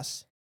a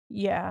loss.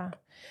 Yeah.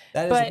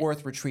 That is But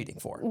worth retreating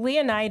for.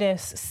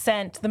 Leonidas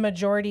sent the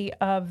majority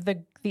of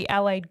the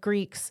allied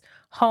Greeks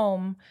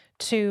home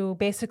to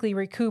basically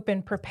recoup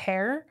and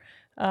prepare,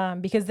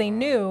 because they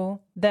knew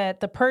that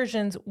the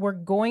Persians were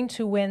going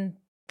to win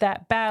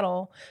that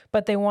battle,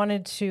 but they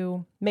wanted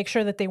to make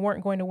sure that they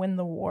weren't going to win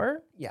the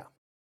war. Yeah.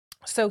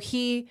 So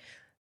he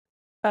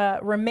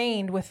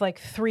remained with like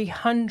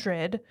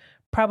 300,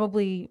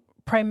 probably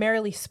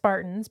primarily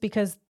Spartans,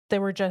 because they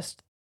were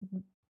just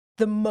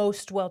the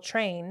most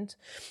well-trained.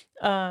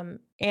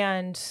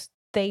 And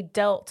they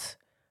dealt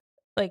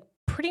like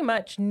pretty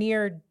much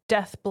near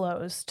death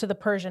blows to the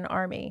Persian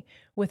army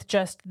with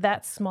just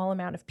that small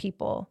amount of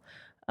people.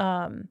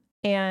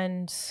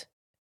 And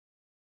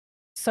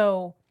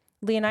so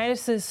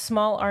Leonidas's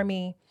small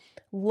army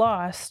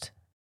lost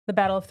the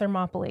Battle of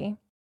Thermopylae.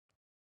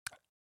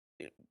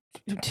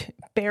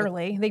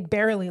 Barely. They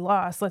barely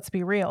lost, let's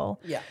be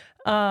real. Yeah.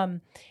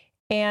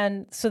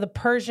 And so the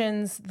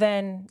Persians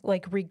then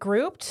like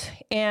regrouped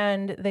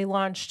and they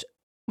launched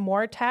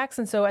more attacks.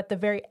 And so at the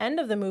very end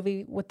of the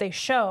movie, what they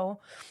show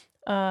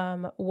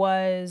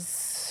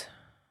was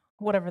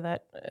whatever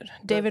that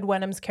David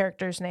Wenham's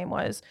character's name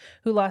was,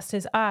 who lost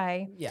his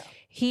eye. Yeah.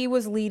 He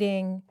was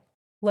leading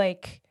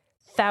like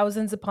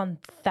thousands upon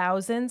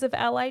thousands of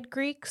allied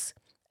Greeks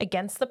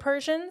against the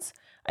Persians.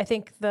 I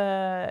think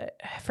I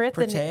forget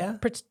Plataea?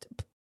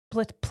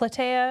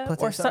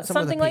 Plataea or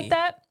something like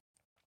that.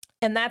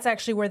 And that's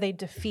actually where they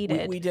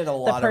defeated We did a the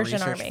lot of Persian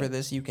research army. for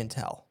this, you can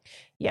tell.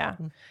 Yeah.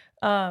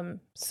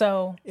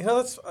 So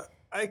that's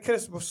I could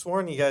have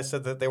sworn you guys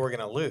said that they were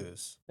going to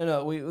lose.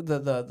 No,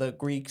 the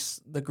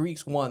Greeks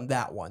won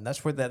that one.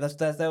 That's where that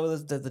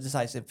was the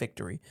decisive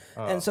victory.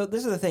 Oh. And so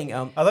this is the thing.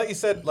 I thought you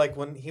said like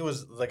when he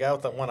was the guy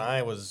with that one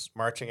eye was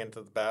marching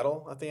into the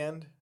battle at the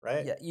end,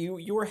 right? Yeah,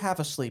 you were half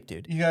asleep,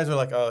 dude. You guys were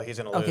like, oh, he's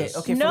going to lose.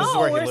 Okay.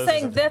 no, we're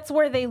saying that's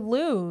where they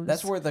lose.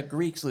 That's where the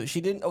Greeks lose. She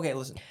didn't. Okay,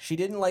 listen. She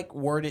didn't like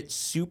word it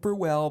super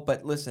well,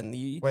 but listen.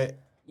 Wait.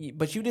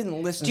 But you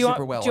didn't listen do you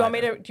super want, well. Do you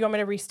want me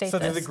to restate So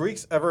this? did the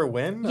Greeks ever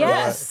win?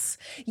 Yes.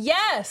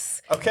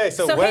 Yes. Okay,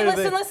 so hey, where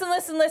did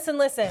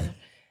listen.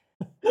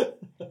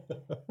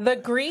 The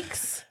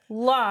Greeks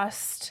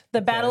lost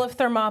the Battle of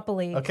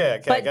Thermopylae, Okay,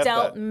 I but get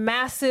dealt that.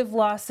 massive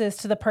losses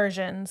to the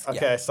Persians.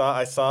 Okay,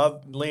 I saw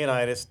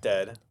Leonidas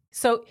dead.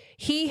 So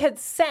he had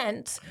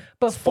sent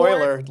before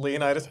Spoiler,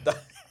 Leonidas died.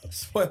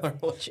 Spoiler.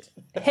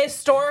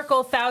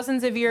 historical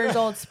thousands of years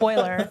old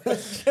spoiler.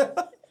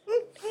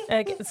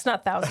 It's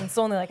not thousands. It's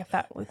only like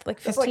like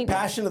 15. It's like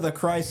Passion of the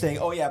Christ saying,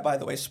 "Oh yeah, by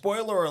the way,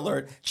 spoiler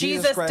alert: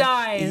 Jesus Christ,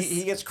 dies.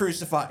 He gets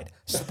crucified."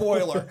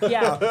 Spoiler.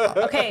 Yeah.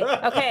 Okay.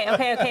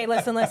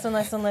 Listen.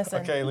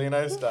 Okay,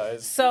 Leonidas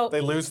dies. So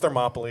they lose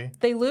Thermopylae.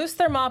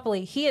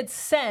 He had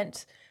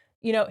sent,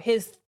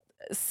 his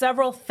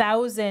several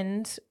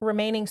thousand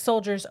remaining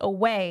soldiers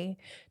away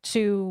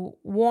to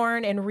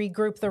warn and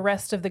regroup the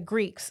rest of the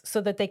Greeks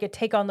so that they could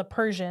take on the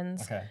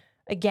Persians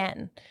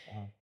again.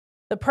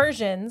 The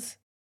Persians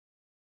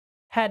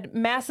had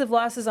massive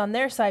losses on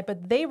their side,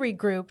 but they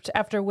regrouped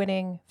after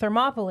winning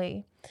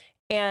Thermopylae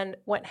and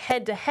went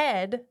head to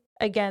head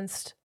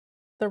against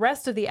the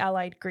rest of the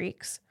allied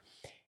Greeks,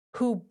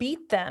 who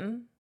beat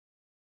them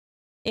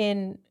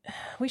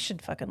we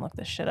should fucking look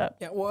this shit up.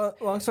 Yeah, well,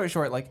 long story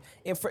short, like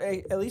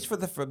at least for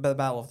the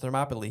Battle of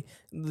Thermopylae,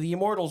 the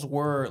Immortals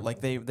were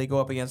like they go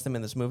up against them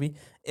in this movie,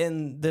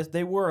 and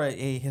they were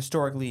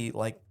historically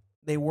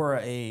they were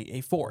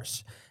a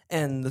force.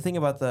 And the thing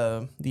about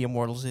the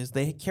Immortals is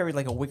they carried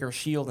like a wicker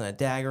shield and a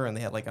dagger, and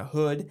they had like a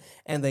hood,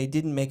 and they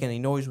didn't make any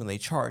noise when they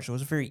charged. It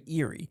was very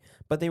eerie,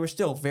 but they were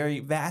still very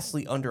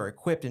vastly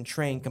under-equipped and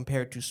trained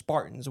compared to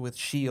Spartans with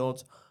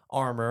shields,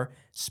 armor,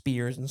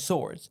 spears, and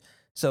swords.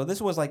 So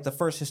this was like the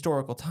first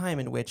historical time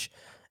in which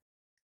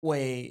an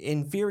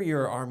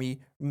inferior army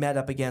met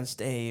up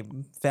against a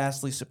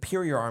vastly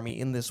superior army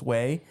in this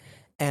way,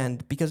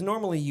 and because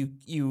normally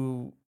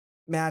you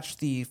match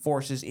the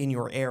forces in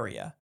your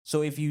area.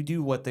 So if you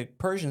do what the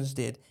Persians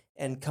did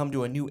and come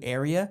to a new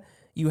area,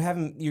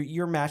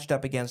 you're matched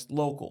up against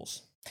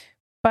locals.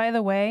 By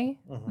the way,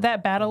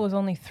 that battle was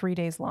only 3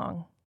 days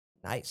long.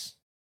 Nice.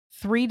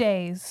 3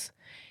 days.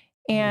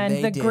 And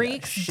They the did a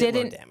Greeks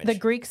shitload of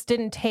damage.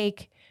 didn't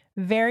take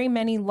very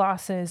many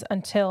losses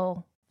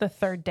until the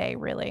third day,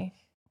 really.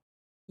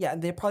 Yeah,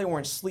 and they probably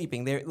weren't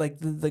sleeping. They like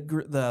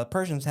the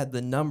Persians had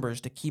the numbers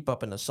to keep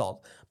up an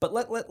assault. But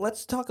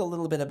let's talk a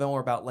little bit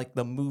more about like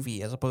the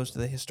movie as opposed to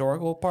the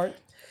historical part.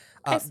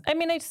 I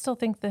still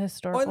think the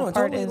historical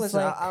part is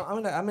listen, like...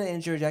 I'm gonna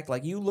interject.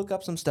 Like, you look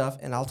up some stuff,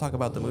 and I'll talk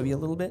about the movie a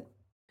little bit.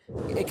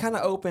 It kind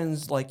of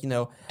opens like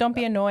Don't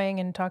be annoying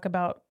and talk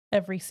about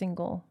every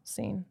single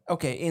scene.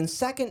 Okay, in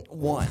second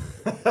one.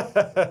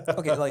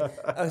 Okay,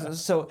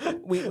 so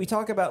we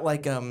talk about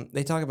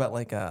they talk about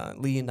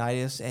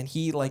Leonidas, and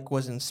he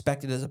was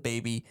inspected as a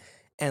baby,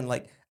 and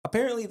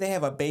apparently they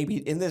have a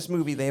baby in this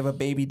movie. They have a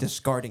baby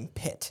discarding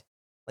pit.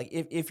 Like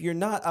if you're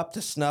not up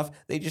to snuff,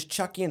 they just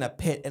chuck you in a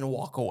pit and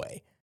walk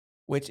away.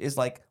 Which is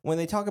when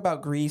they talk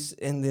about Greece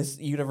in this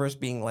universe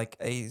being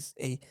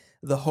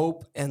the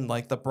hope and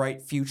the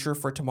bright future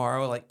for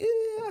tomorrow. I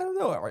don't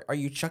no. Are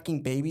you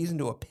chucking babies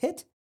into a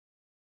pit?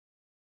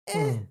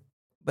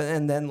 But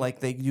and then like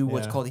they do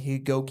what's called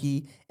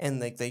higoki, and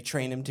like they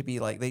train him to be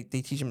like they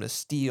teach him to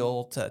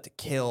steal, to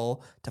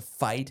kill, to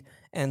fight,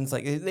 and it's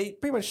like they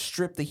pretty much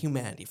strip the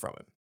humanity from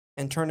him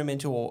and turn him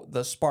into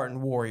the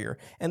Spartan warrior.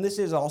 And this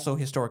is also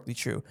historically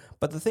true.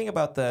 But the thing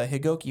about the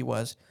higoki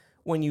was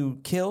when you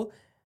kill,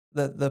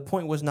 the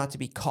point was not to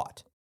be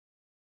caught.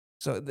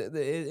 So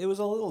it was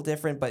a little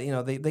different, but you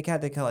know they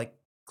had to kind of like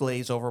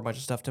glaze over a bunch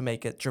of stuff to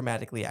make it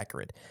dramatically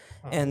accurate.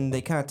 And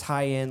they kind of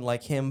tie in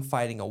like him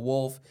fighting a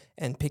wolf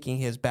and picking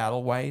his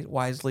battle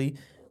wisely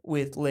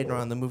with later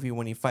on in the movie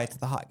when he fights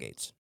the Hot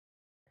Gates.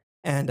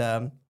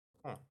 And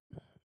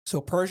so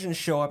Persians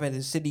show up at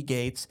his city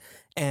gates,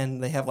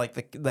 and they have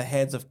like the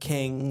heads of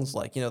kings,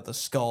 like, you know, the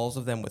skulls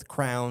of them with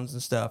crowns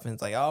and stuff. And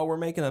it's like, oh, we're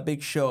making a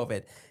big show of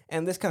it.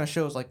 And this kind of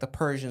shows like the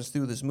Persians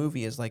through this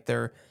movie is like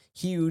they're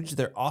huge,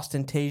 they're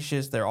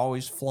ostentatious, they're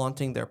always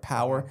flaunting their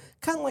power,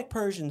 kind of like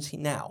Persians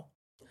now.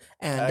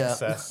 And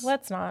excess.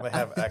 Let's not. They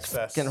have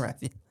excess.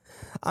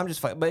 I'm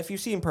just fighting. But if you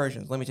see in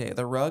Persians, let me tell you,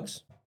 the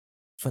rugs,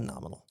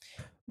 phenomenal.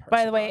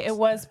 By the way, it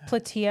was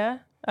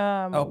Plataea.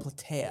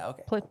 Plataea.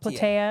 Okay.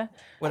 Plataea.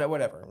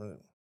 Whatever.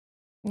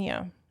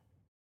 Yeah.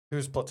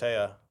 Who's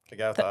Plataea? The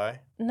guy with the eye?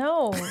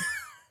 No.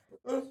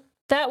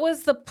 That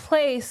was the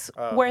place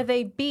where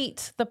they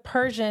beat the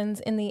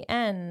Persians in the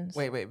end.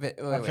 Wait.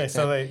 Okay,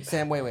 so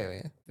Sam,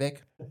 wait.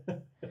 Vic,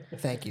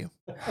 thank you.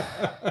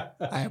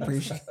 I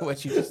appreciate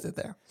what you just did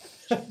there.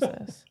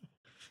 Jesus.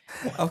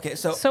 Okay,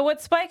 so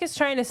what Spike is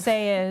trying to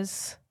say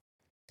is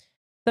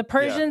the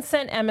Persians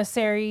sent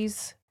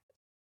emissaries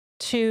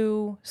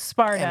to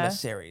Sparta.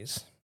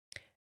 Emissaries.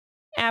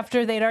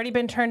 After they'd already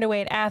been turned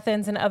away at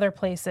Athens and other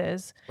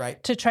places.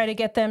 Right. To try to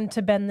get them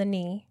to bend the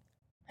knee.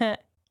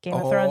 Game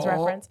of Thrones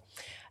reference.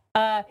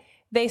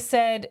 They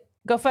said,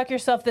 go fuck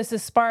yourself, this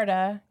is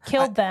Sparta.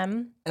 Killed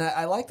them. And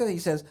I like that he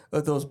says,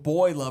 those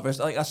boy lovers,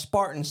 like a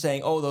Spartan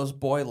saying, oh, those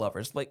boy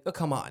lovers. Like, oh,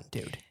 come on,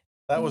 dude.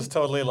 That was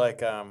totally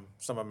like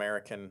some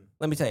American.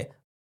 Let me tell you.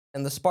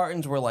 And the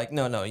Spartans were like,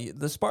 no,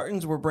 the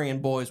Spartans were bringing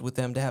boys with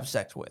them to have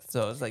sex with.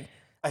 So it's like.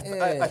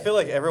 I feel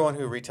like everyone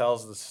who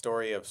retells the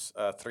story of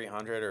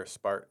 300 or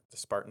the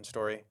Spartan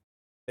story,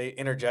 they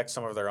interject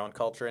some of their own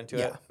culture into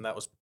it. And that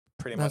was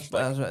pretty much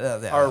like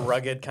our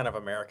rugged kind of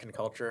American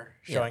culture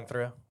showing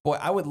through. Boy,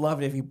 I would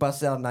love it if you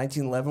busted out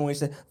 1911 when he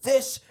said,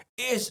 "This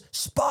is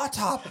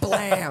Sparta,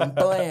 blam,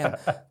 blam.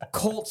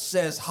 Colt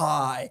says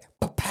hi,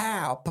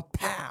 pa-pow,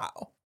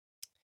 pa-pow."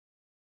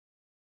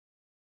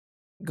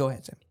 Go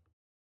ahead, Sam.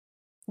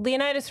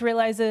 Leonidas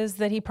realizes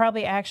that he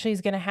probably actually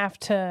is going to have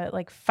to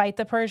like fight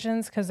the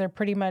Persians because they're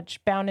pretty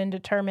much bound and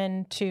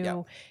determined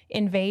to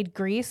invade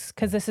Greece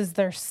because this is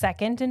their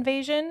second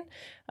invasion.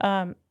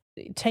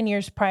 10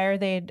 years prior,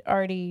 they had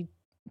already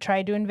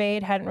tried to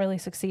invade, hadn't really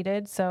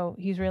succeeded. So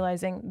he's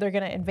realizing they're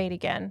going to invade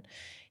again.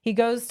 He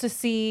goes to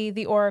see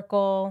the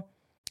Oracle,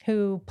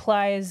 who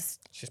plies.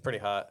 She's pretty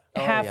hot.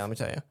 Yeah, let me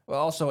tell you. Well,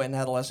 also an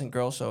adolescent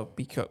girl, so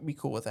be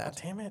cool with that.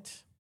 Oh, damn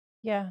it.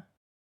 Yeah.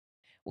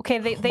 Okay,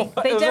 they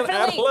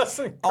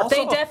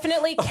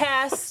definitely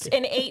cast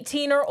an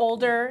 18 or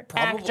older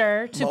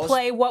actor to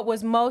play what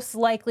was most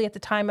likely at the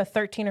time a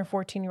 13 or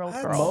 14-year-old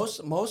girl.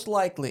 Most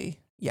likely.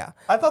 Yeah,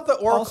 I thought the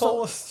Oracle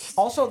was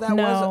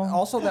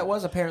that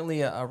was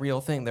apparently a real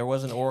thing. There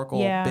was an Oracle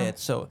bit.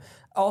 So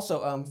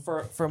also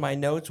for my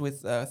notes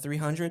with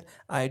 300,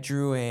 I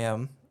drew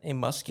a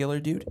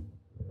muscular dude.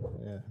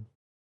 Yeah.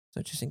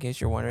 So just in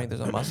case you're wondering, there's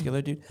a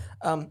muscular dude.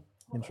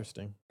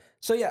 Interesting.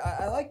 So yeah,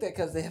 I like that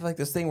because they have like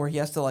this thing where he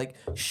has to like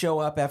show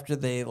up after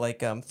they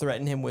like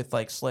threaten him with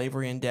like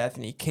slavery and death,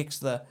 and he kicks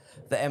the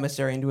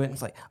emissary into it. And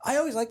it's like I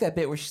always like that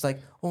bit where she's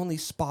like, only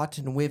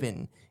Spartan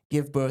women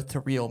give birth to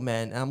real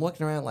men, and I'm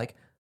looking around like,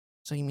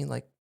 so you mean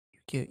like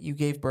you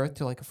gave birth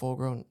to like a full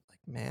grown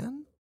like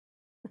man,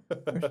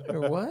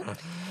 or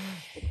what?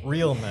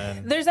 Real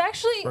men. There's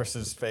actually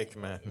versus fake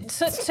men.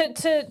 So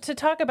to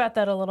talk about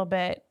that a little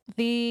bit,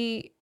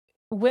 the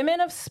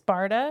women of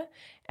Sparta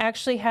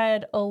actually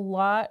had a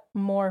lot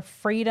more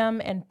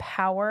freedom and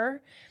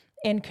power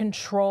and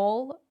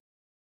control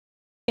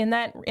in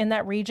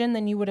that region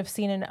than you would have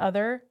seen in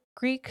other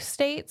Greek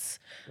states,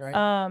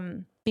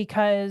 right?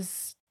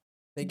 Because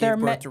they gave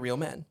birth to real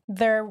men.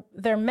 Their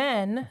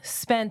men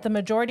spent the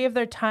majority of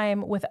their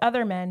time with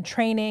other men,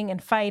 training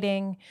and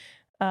fighting,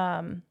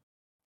 hanging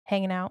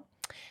out.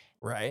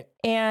 Right.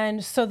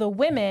 And so the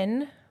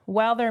women,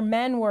 while their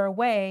men were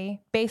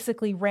away,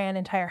 basically ran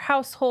entire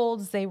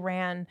households. They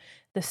ran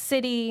the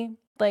city.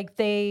 Like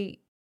they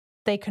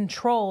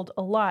controlled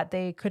a lot.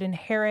 They could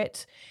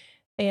inherit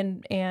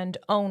and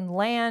own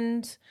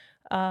land,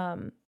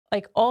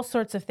 like all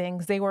sorts of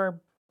things. They were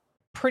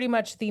pretty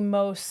much the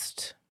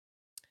most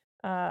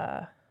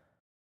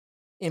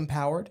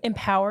empowered.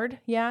 Empowered,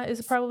 yeah,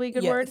 is probably a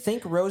good word.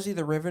 Think Rosie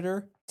the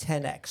Riveter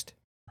 10x'd.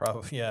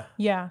 Probably, yeah.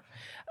 Yeah.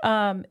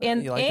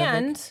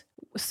 And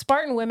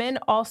Spartan women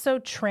also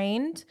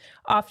trained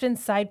often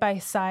side by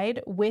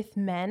side with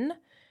men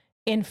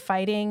in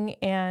fighting,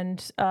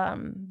 and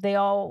they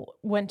all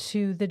went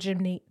to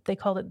the they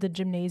called it the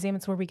gymnasium.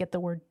 It's where we get the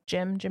word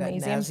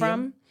gymnasium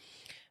from.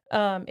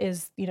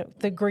 Is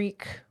the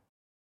Greek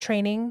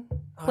training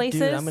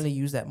places. Dude, I'm gonna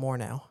use that more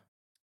now.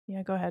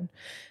 Yeah, go ahead.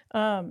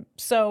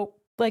 So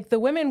like the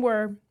women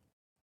were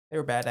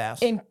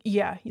badass.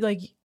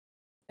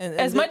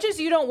 As much as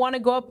you don't want to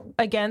go up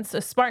against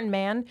a Spartan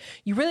man,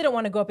 you really don't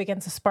want to go up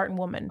against a Spartan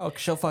woman. Oh,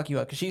 she'll fuck you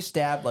up because she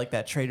stabbed like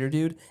that traitor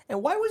dude.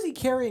 And why was he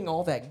carrying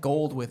all that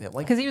gold with him?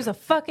 Like, because he was a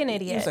fucking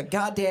idiot. He was a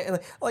goddamn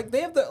like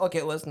they have the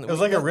listen. It was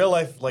like a real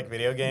life like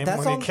video game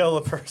when you kill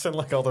a person,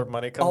 like all their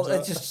money comes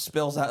out. It just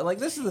spills out. Like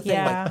this is the thing.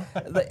 Yeah.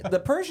 Like the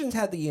Persians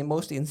had the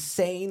most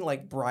insane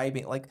like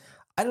bribing. Like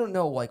I don't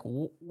know like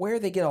where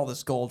they get all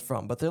this gold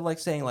from, but they're like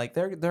saying like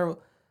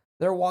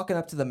they're walking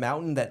up to the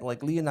mountain that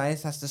like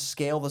Leonidas has to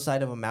scale the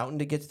side of a mountain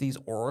to get to these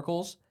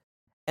oracles.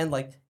 And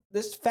like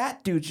this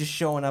fat dude's just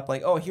showing up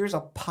like, oh, here's a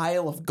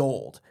pile of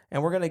gold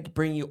and we're going to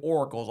bring you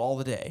oracles all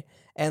the day.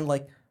 And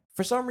like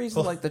for some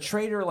reason, like the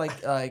traitor,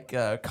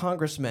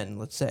 congressman,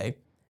 let's say,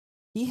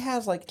 he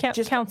has like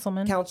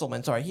councilman.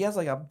 Sorry. He has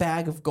like a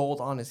bag of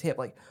gold on his hip.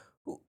 Like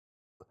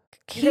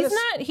he's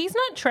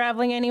not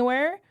traveling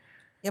anywhere.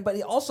 Yeah, but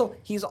he also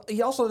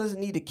doesn't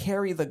need to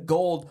carry the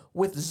gold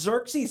with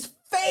Xerxes'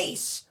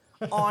 face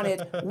on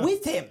it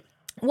with him.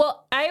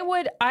 Well, I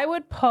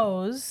would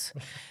pose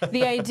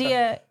the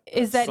idea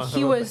is that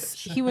he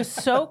was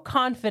so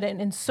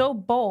confident and so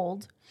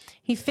bold,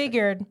 he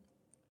figured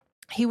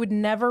he would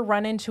never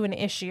run into an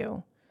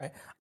issue. Right.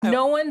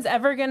 No one's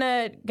ever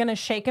gonna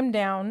shake him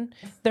down.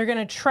 They're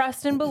gonna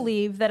trust and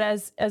believe that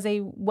as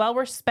a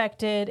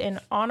well-respected and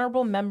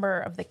honorable member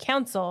of the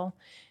council,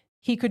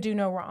 he could do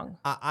no wrong.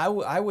 I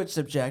would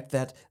subject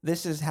that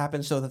this has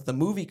happened so that the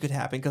movie could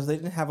happen because they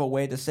didn't have a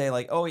way to say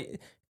like, oh,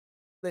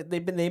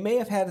 they may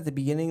have had at the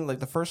beginning, like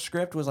the first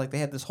script was like they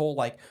had this whole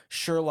like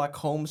Sherlock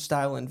Holmes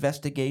style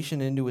investigation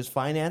into his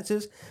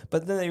finances,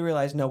 but then they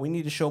realized, no, we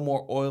need to show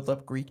more oiled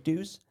up Greek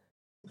dudes.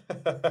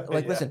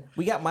 Like, listen,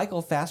 we got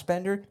Michael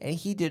Fassbender and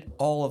he did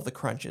all of the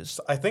crunches.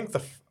 I think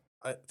to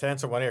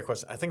answer one of your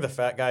questions, I think the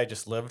fat guy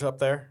just lived up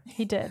there.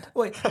 He did.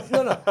 Wait,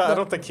 no. I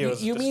don't think he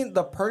was. You mean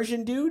the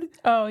Persian dude?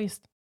 Oh,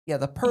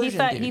 the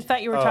Persian dude. He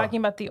thought you were talking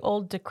about the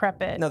old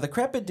decrepit. No, the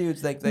decrepit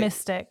dudes, like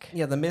mystic.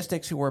 Yeah, the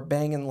mystics who were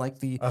banging like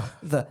the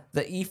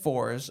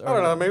E4s. I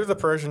don't know. Maybe the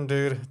Persian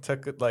dude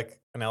took like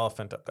an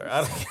elephant up there.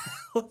 I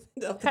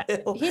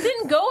don't. He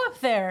didn't go up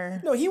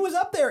there. No, he was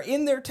up there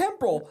in their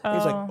temple. He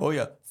was like, oh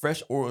yeah,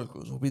 fresh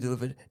oracles will be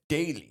delivered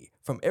daily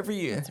from every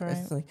year. That's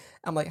right. Like,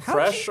 I'm like, how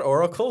fresh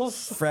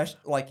oracles?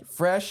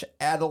 Fresh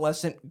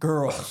adolescent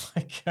girls.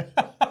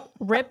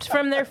 Ripped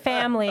from their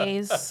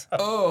families.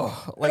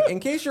 Oh, like in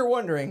case you're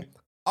wondering,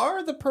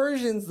 are the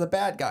Persians the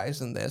bad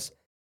guys in this?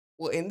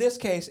 Well, in this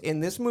case, in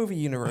this movie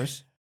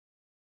universe,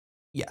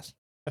 yes.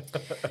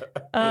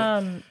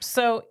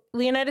 So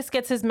Leonidas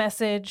gets his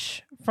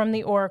message from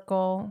the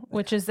Oracle,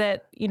 which is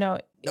that,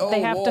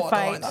 they have to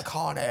fight. During the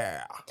Con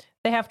Air.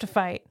 They have to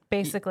fight,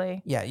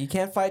 basically. Yeah, you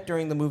can't fight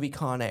during the movie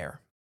Con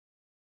Air.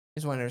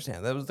 Is what I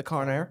understand. That was the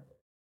Con Air,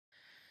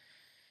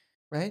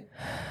 right?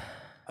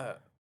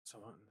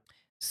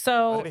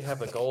 So why did he have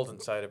the gold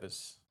inside of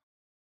his?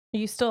 Are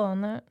you still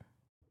on that?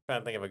 I'm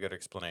trying to think of a good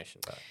explanation.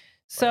 But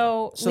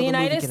so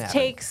Leonidas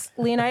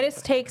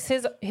takes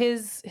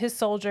his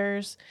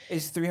soldiers.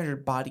 His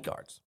 300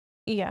 bodyguards.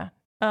 Yeah.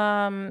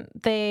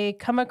 They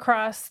come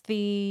across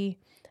the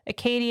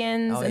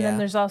Akkadians, and then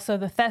there's also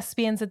the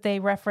Thespians that they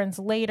reference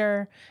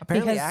later.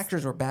 Apparently,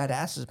 actors were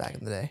badasses back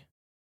in the day.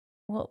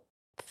 Well,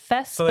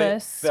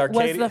 Thespis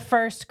was the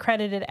first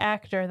credited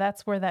actor.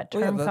 That's where that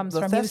term comes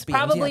from. He was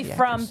probably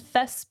from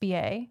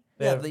Thespiae.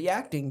 Yeah, the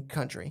acting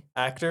country.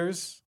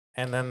 Actors,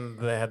 and then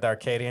they had the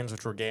Arcadians,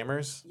 which were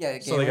gamers. Yeah,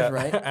 gamers, so they got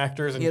right?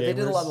 actors and gamers. Yeah, they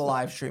did a lot of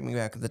live streaming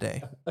back in the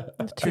day.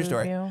 True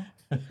story.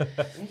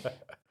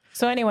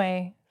 So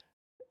anyway,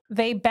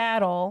 they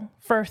battle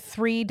for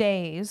 3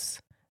 days,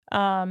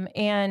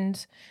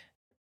 and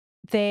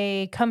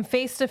they come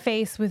face to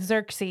face with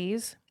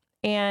Xerxes,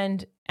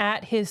 and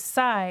at his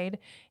side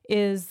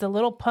is the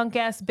little punk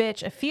ass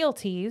bitch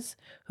Ephialtes,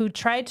 who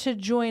tried to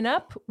join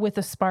up with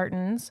the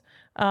Spartans,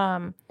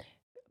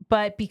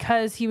 but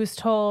because he was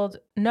told,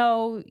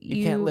 no,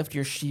 you can't lift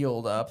your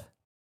shield up.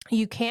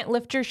 You can't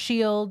lift your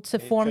shield to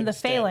form the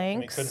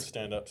phalanx. He couldn't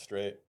stand up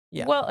straight.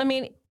 Yeah. Well, I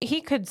mean,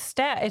 he could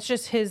stab. It's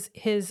just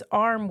his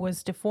arm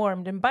was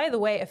deformed. And by the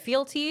way,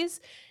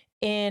 Ephialtes,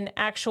 in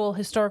actual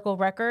historical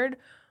record,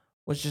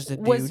 was just a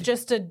dude. Was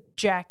just a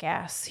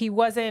jackass. He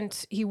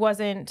wasn't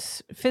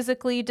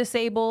physically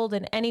disabled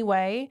in any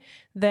way.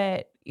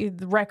 That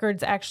the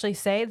records actually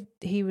say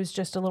he was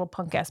just a little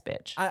punk ass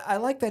bitch. I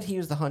like that he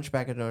was the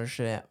Hunchback of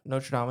Notre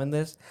Dame in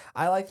this.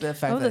 I like the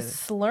fact that the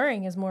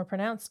slurring is more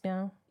pronounced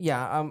now.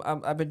 Yeah,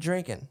 I've been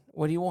drinking.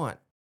 What do you want?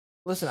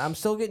 Listen, I'm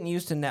still getting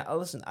used to now.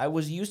 Listen, I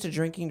was used to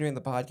drinking during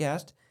the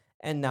podcast,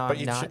 and now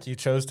I'm not. You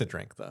chose to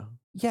drink, though.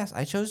 Yes,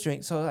 I chose to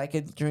drink so I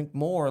could drink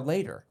more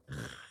later.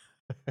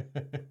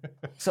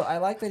 So I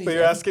like that he's. So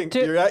you're asking,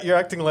 you're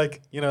acting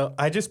like,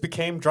 I just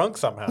became drunk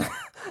somehow.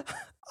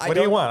 What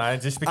do you want? I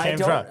just became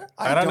drunk.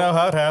 I don't know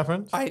how it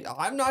happened.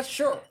 I'm not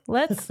sure.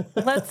 Let's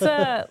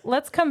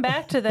come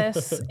back to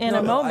this in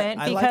a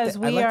moment because I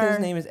like that his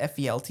name is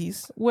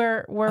Ephialtes.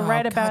 We're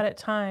right about at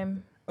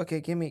time. Okay,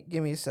 give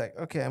me a sec.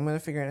 Okay, I'm gonna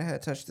figure out how to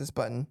touch this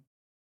button.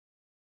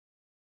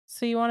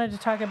 So you wanted to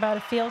talk about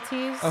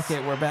Ephialtes?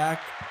 Okay, we're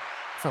back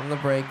from the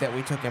break that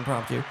we took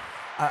impromptu.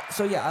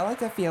 So yeah, I like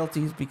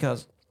Ephialtes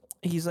because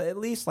he's at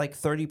least like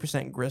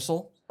 30%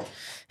 gristle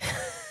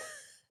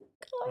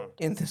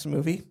in this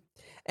movie.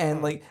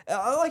 And like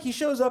he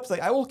shows up, it's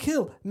like, I will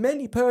kill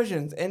many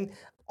Persians. And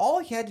all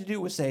he had to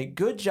do was say,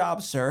 good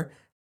job, sir.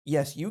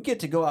 Yes, you get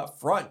to go out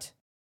front.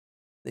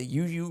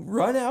 You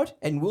run out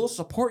and we'll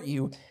support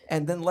you,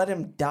 and then let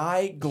him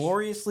die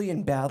gloriously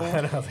in battle. I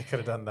know they could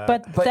have done that.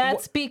 But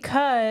that's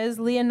because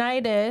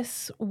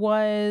Leonidas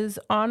was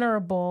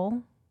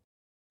honorable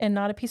and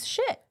not a piece of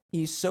shit.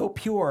 He's so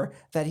pure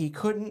that he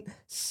couldn't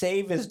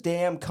save his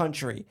damn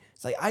country.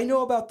 It's like, I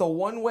know about the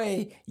one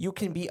way you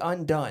can be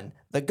undone.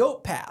 The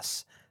goat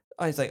pass.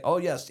 He's like, oh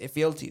yes,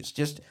 Ephialtes.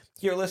 Just,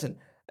 here, listen.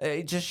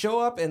 Just show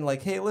up and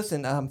like, hey,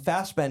 listen,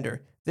 Fastbender,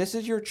 this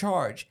is your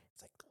charge.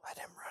 It's like, let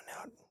him run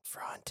out in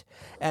front.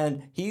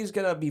 And he's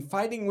going to be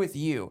fighting with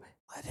you.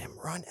 Let him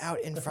run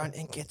out in front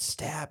and get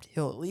stabbed.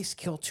 He'll at least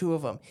kill 2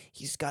 of them.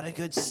 He's got a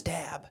good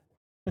stab.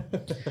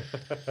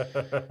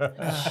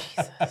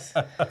 Jesus.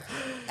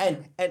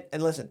 And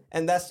listen,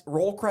 and that's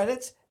roll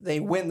credits.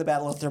 They win the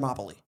Battle of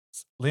Thermopylae.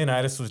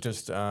 Leonidas was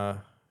just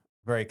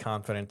very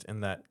confident in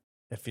that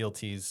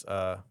Ephialtes'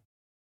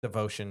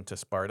 devotion to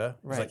Sparta.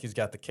 It's like he's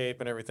got the cape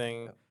and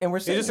everything. And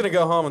he's just gonna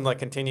go home and like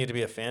continue to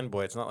be a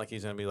fanboy. It's not like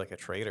he's gonna be like a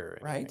traitor,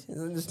 right?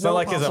 It's not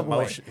like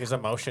his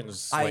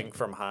emotions swing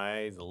from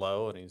high to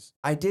low, and he's.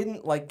 I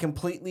didn't like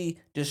completely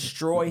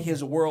destroy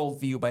his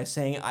worldview by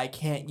saying I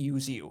can't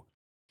use you.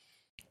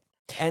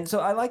 And so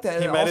I like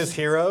that. He met his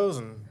heroes,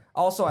 and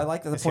also I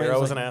like that the his point hero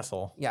is was like, an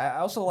asshole. Yeah, I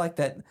also like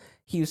that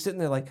he was sitting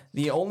there like,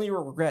 the only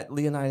regret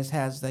Leonidas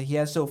has is that he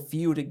has so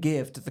few to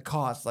give to the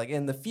cause. Like,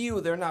 and the few,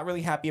 they're not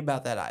really happy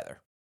about that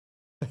either.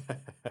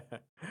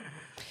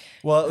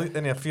 Well,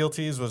 and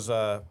Ephialtes was,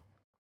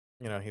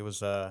 he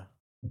was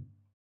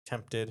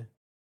tempted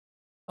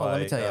by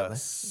let me tell you,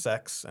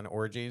 sex and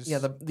orgies. Yeah,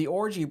 the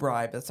orgy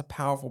bribe, that's a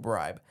powerful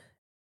bribe.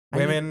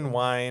 Women,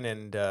 wine,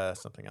 and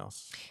something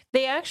else.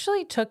 They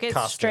actually took it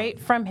straight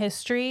from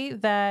history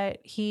that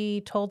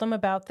he told them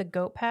about the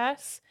goat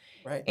pass,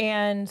 right?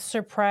 And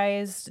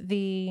surprised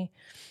the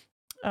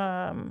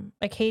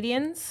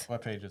Acadians.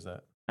 What page is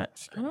that? I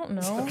don't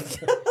know.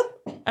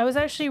 I was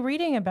actually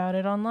reading about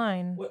it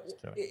online.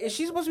 Is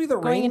she supposed to be the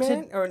Rain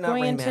Man or not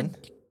Rain Man?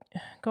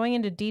 Going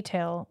into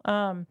detail,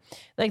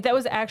 like that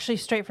was actually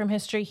straight from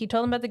history. He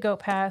told them about the goat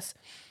pass.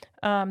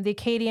 The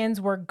Acadians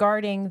were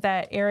guarding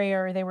that area,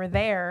 or they were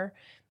there.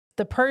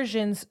 The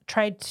Persians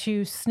tried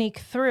to sneak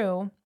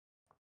through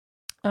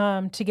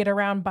to get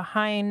around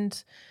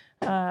behind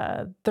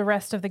the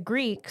rest of the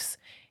Greeks.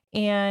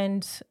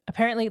 And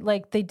apparently,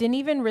 like, they didn't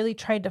even really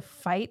try to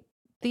fight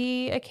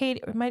the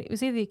Acadians. It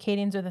was either the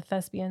Acadians or the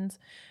Thespians.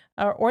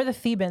 Or the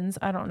Thebans,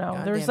 I don't know.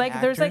 There's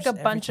like a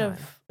bunch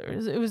of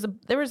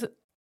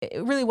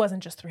it really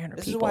wasn't just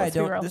 300 people.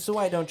 This is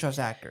why I don't trust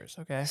actors.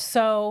 Okay.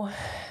 So,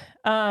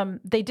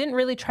 they didn't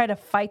really try to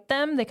fight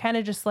them. They kind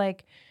of just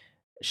like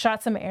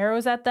shot some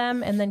arrows at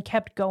them and then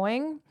kept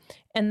going.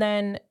 And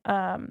then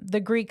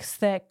the Greeks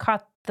that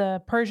caught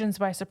the Persians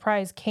by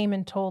surprise came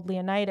and told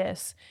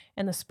Leonidas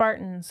and the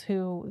Spartans,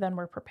 who then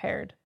were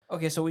prepared.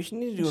 Okay, so we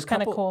need to do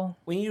kind of cool.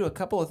 We need to do a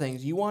couple of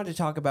things. You wanted to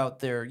talk about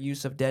their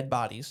use of dead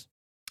bodies.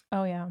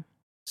 Oh yeah.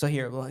 So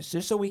here,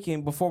 just so we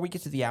can, before we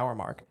get to the hour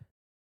mark,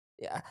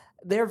 yeah,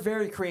 they're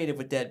very creative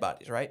with dead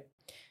bodies, right?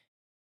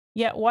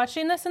 Yeah,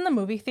 watching this in the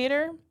movie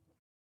theater,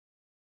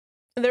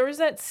 there was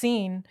that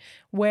scene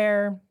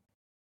where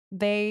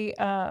they,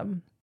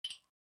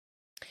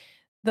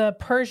 the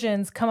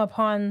Persians come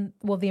upon,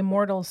 well, the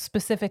Immortals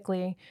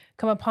specifically,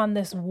 come upon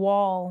this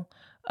wall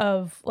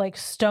of like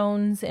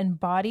stones and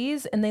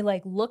bodies, and they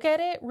like look at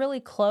it really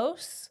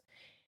close,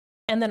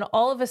 and then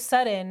all of a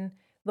sudden,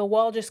 the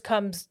wall just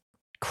comes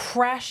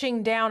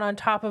crashing down on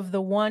top of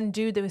the one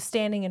dude that was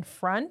standing in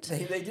front.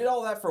 They did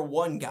all that for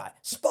one guy.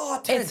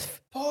 Spartan,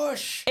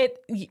 push.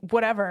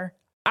 Whatever.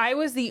 I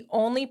was the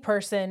only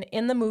person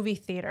in the movie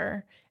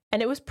theater,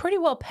 and it was pretty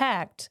well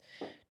packed,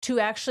 to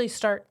actually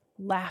start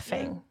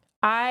laughing.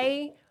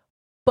 I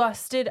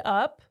busted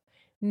up.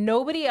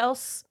 Nobody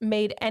else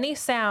made any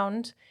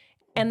sound.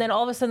 And then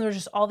all of a sudden, there was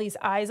just all these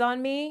eyes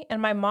on me.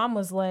 And my mom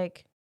was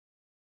like,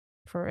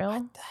 for real?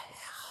 What the hell?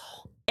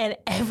 And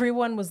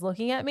everyone was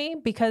looking at me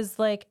because,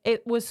 like,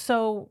 it was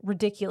so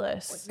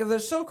ridiculous. They're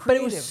so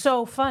creative. But it was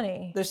so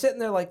funny. They're sitting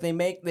there like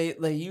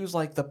they use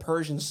like the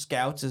Persian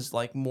scouts as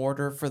like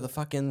mortar for the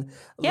fucking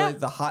like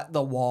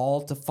the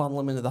wall to funnel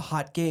them into the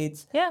hot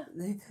gates. Yeah.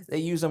 They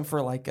use them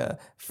for like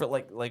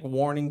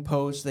warning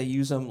posts. They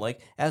use them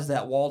like as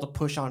that wall to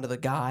push onto the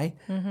guy.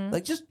 Mm-hmm.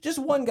 Like just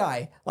one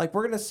guy. Like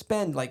we're gonna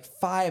spend like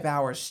 5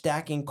 hours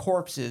stacking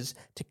corpses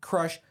to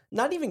crush,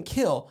 not even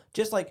kill,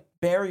 just like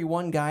bury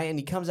one guy, and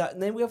he comes out,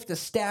 and then we have to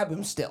stab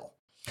him still.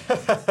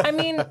 I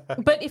mean,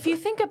 but if you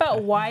think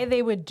about why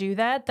they would do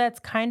that, that's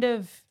kind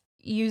of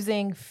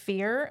using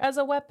fear as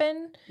a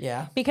weapon.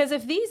 Yeah. Because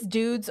if these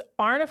dudes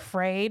aren't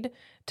afraid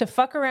to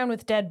fuck around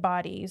with dead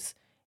bodies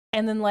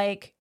and then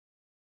like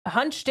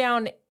hunch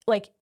down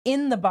like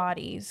in the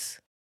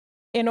bodies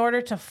in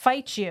order to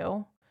fight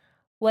you,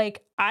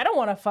 like I don't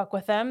want to fuck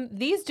with them.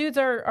 These dudes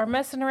are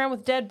messing around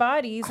with dead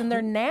bodies and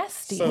they're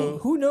nasty. So-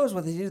 Who knows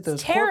what they did to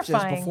those corpses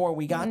terrifying. before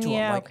we got to them?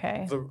 Yeah, Like,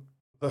 okay.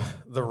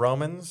 The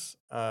Romans,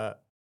 not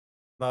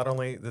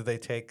only did they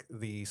take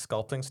the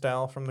sculpting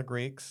style from the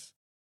Greeks,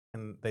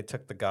 and they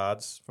took the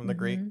gods from the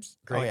Greeks,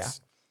 Oh, yeah.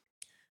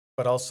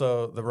 but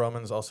also the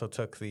Romans also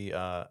took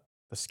the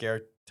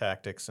scare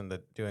tactics and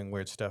the doing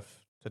weird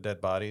stuff to dead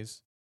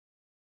bodies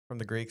from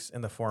the Greeks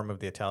in the form of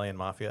the Italian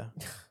mafia.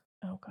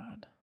 Oh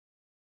God.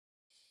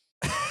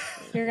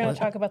 You're gonna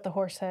talk about the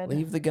horse head.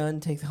 leave the gun,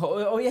 take the.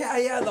 Oh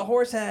yeah, the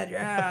horse head.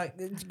 Yeah,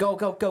 go.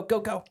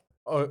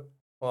 Oh,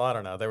 well, I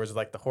don't know. There was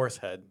like the horse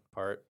head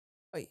part.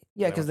 Yeah,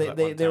 There because was that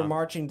they one were town.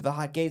 marching to the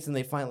hot gates and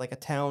they find like a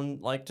town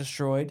like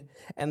destroyed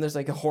and there's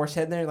like a horse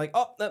head there. Like,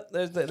 oh,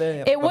 there's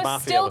the It was mafia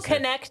still was there.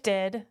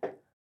 connected.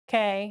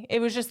 Okay. It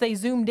was just they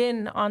zoomed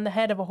in on the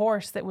head of a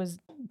horse that was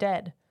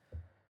dead.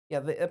 yeah.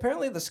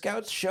 Apparently the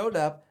scouts showed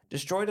up,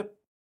 destroyed a.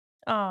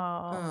 Oh.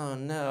 Oh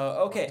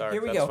no. Okay, Dark,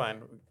 here we that's go.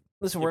 Fine.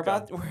 Listen, Keep we're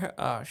going.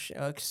 about.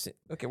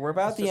 Okay, we're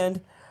about the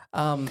end.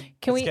 Can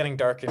It's we getting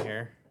dark in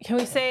here.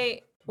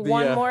 say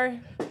one more?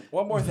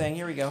 One more thing.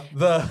 Here we go.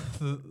 The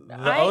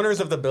I- owners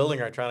of the building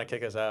are trying to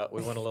kick us out.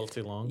 We went a little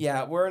too long.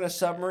 Yeah, we're in a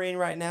submarine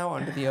right now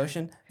under the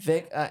ocean.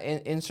 Vic,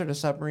 insert a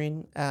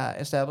submarine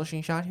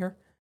establishing shot here.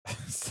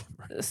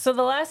 So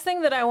the last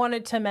thing that I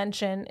wanted to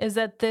mention is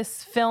that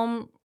this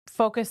film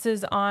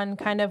focuses on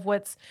kind of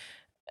what's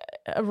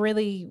a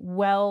really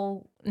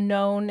well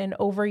known and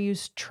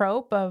overused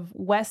trope of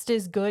West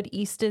is good,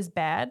 East is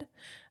bad.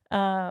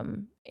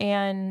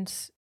 And,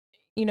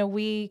 you know,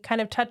 we kind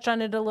of touched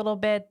on it a little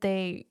bit.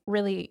 They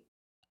really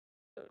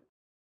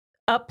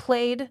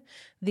upplayed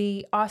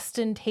the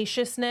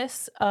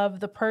ostentatiousness of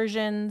the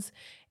Persians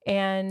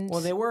and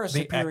Well, they were a The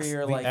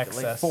superior like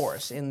excess.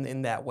 force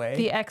in that way.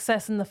 the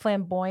excess and the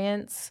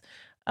flamboyance,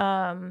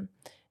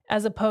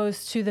 as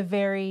opposed to the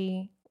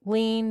very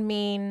lean,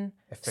 mean,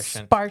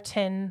 Efficient.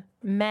 Spartan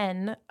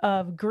men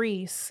of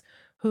Greece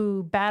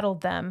who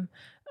battled them.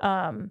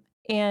 And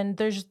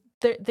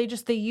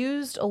they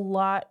used a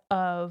lot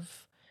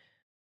of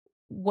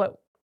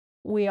what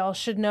we all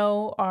should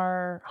know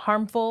are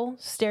harmful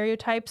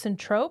stereotypes and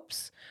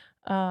tropes.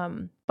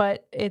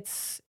 But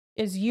it's,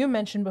 as you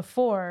mentioned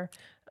before,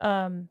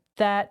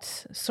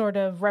 that sort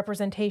of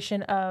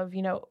representation of,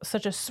 you know,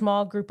 such a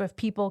small group of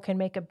people can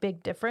make a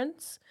big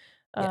difference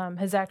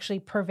has actually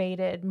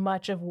pervaded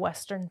much of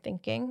Western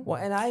thinking. Well,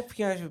 and I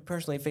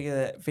personally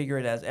figure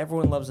it as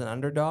everyone loves an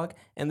underdog,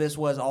 and this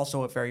was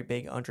also a very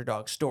big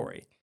underdog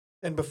story.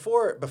 And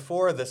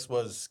before this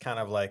was kind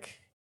of like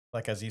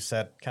as you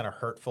said, kind of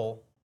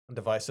hurtful and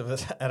divisive.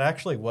 It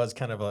actually was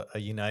kind of a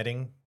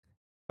uniting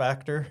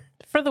factor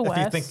For the if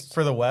you West. think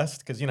for the West,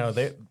 because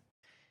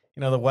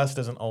the West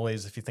isn't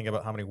always. If you think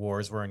about how many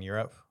wars were in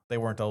Europe, they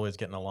weren't always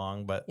getting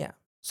along. But Yeah.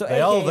 So They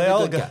all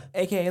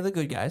AKA the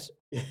good guys.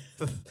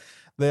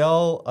 they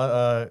all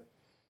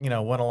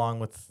went along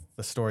with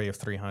the story of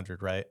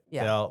 300, right?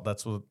 Yeah.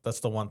 That's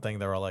the one thing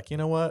they're all like, you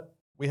know what?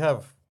 We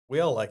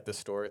all like this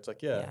story. It's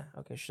like, yeah.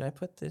 Okay. Should I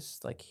put this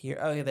like here?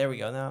 Okay, there we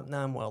go.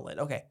 Now I'm well lit.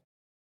 Okay.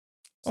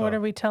 What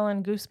are we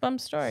telling Goosebumps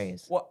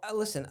stories? Well,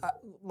 listen,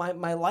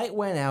 my light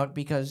went out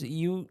because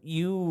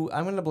you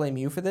I'm going to blame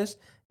you for this,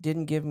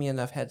 didn't give me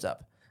enough heads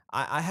up.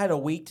 I had a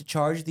week to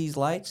charge these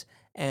lights,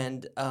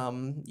 and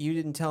you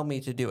didn't tell me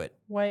to do it.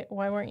 Why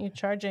weren't you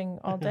charging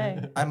all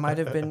day? I might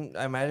have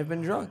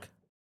been drunk.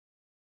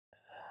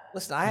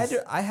 Listen,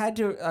 I had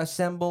to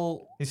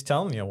assemble. He's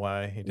telling you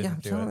why he Yeah,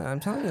 didn't do it. I'm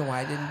telling you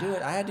why I didn't do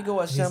it. I had to go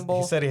He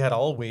assemble, said he had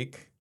all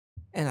week,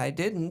 and I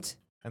didn't.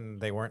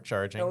 and they weren't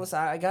charging. No, listen,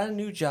 I got a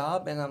new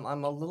job, and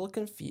I'm a little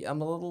confused.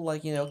 I'm a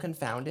little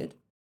confounded,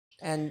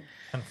 and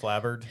And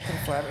flabbered.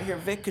 Here,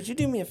 Vic, could you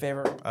do me a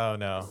favor? Oh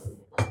no.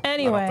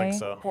 Anyway, I don't think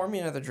so. Pour me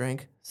another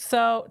drink.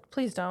 so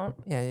please don't.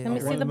 Yeah. Let me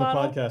see the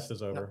bottle. podcast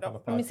is over.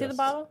 No, Let me see the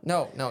bottle.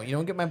 No, you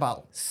don't get my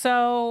bottle.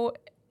 So,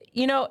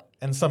 you know,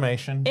 In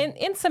summation,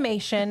 in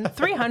summation,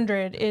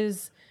 300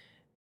 is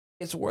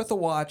It's worth a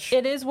watch.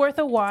 it is worth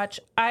a watch.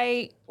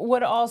 I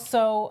would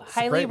also a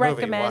highly great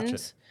movie. Watch recommend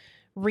it.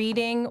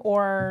 reading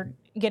or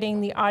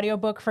getting the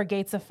audiobook for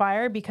Gates of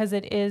Fire because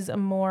it is a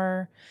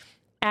more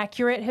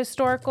accurate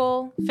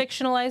historical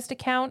fictionalized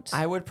account.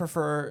 I would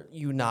prefer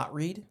you not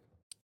read.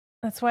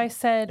 That's why I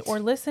said or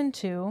listen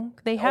to.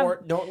 They have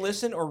Or don't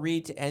listen or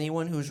read to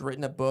anyone who's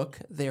written a book.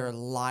 They're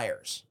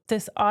liars.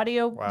 this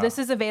audio. Wow. This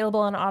is available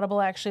on Audible.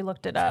 I actually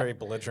looked it up. very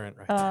belligerent,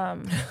 right?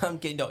 I'm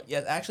kidding. No,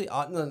 yeah, actually,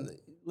 no,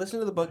 listen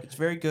to the book. It's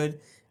very good.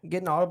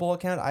 Get an Audible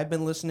account. I've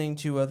been listening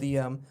to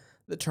the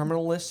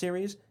Terminal List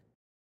series.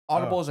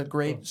 Audible is a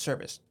great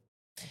service.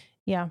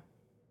 Yeah.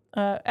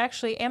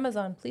 Actually,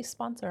 Amazon, please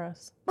sponsor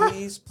us.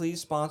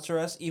 Please sponsor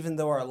us, even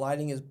though our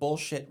lighting is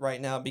bullshit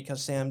right now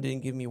because Sam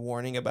didn't give me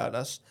warning about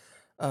us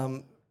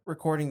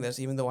recording this,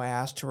 even though I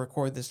asked to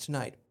record this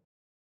tonight.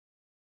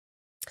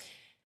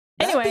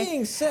 Anyway, that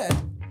being said,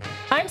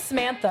 I'm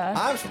Samantha.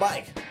 I'm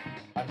Spike.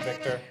 I'm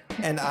Victor.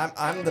 And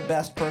I'm the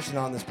best person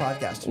on this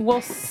podcast.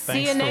 We'll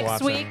see you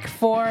next week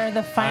for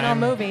the final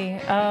movie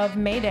of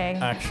Mayday.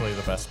 Actually,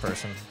 the best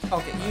person.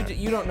 Okay,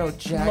 you don't know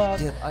Jack.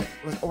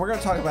 We're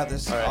gonna talk about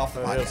this off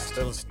the podcast.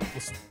 Let's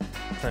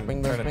turn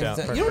it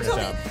down. You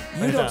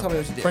don't tell me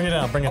what to do. Bring it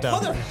down.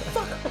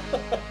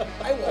 Motherfucker!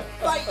 I will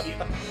fight you.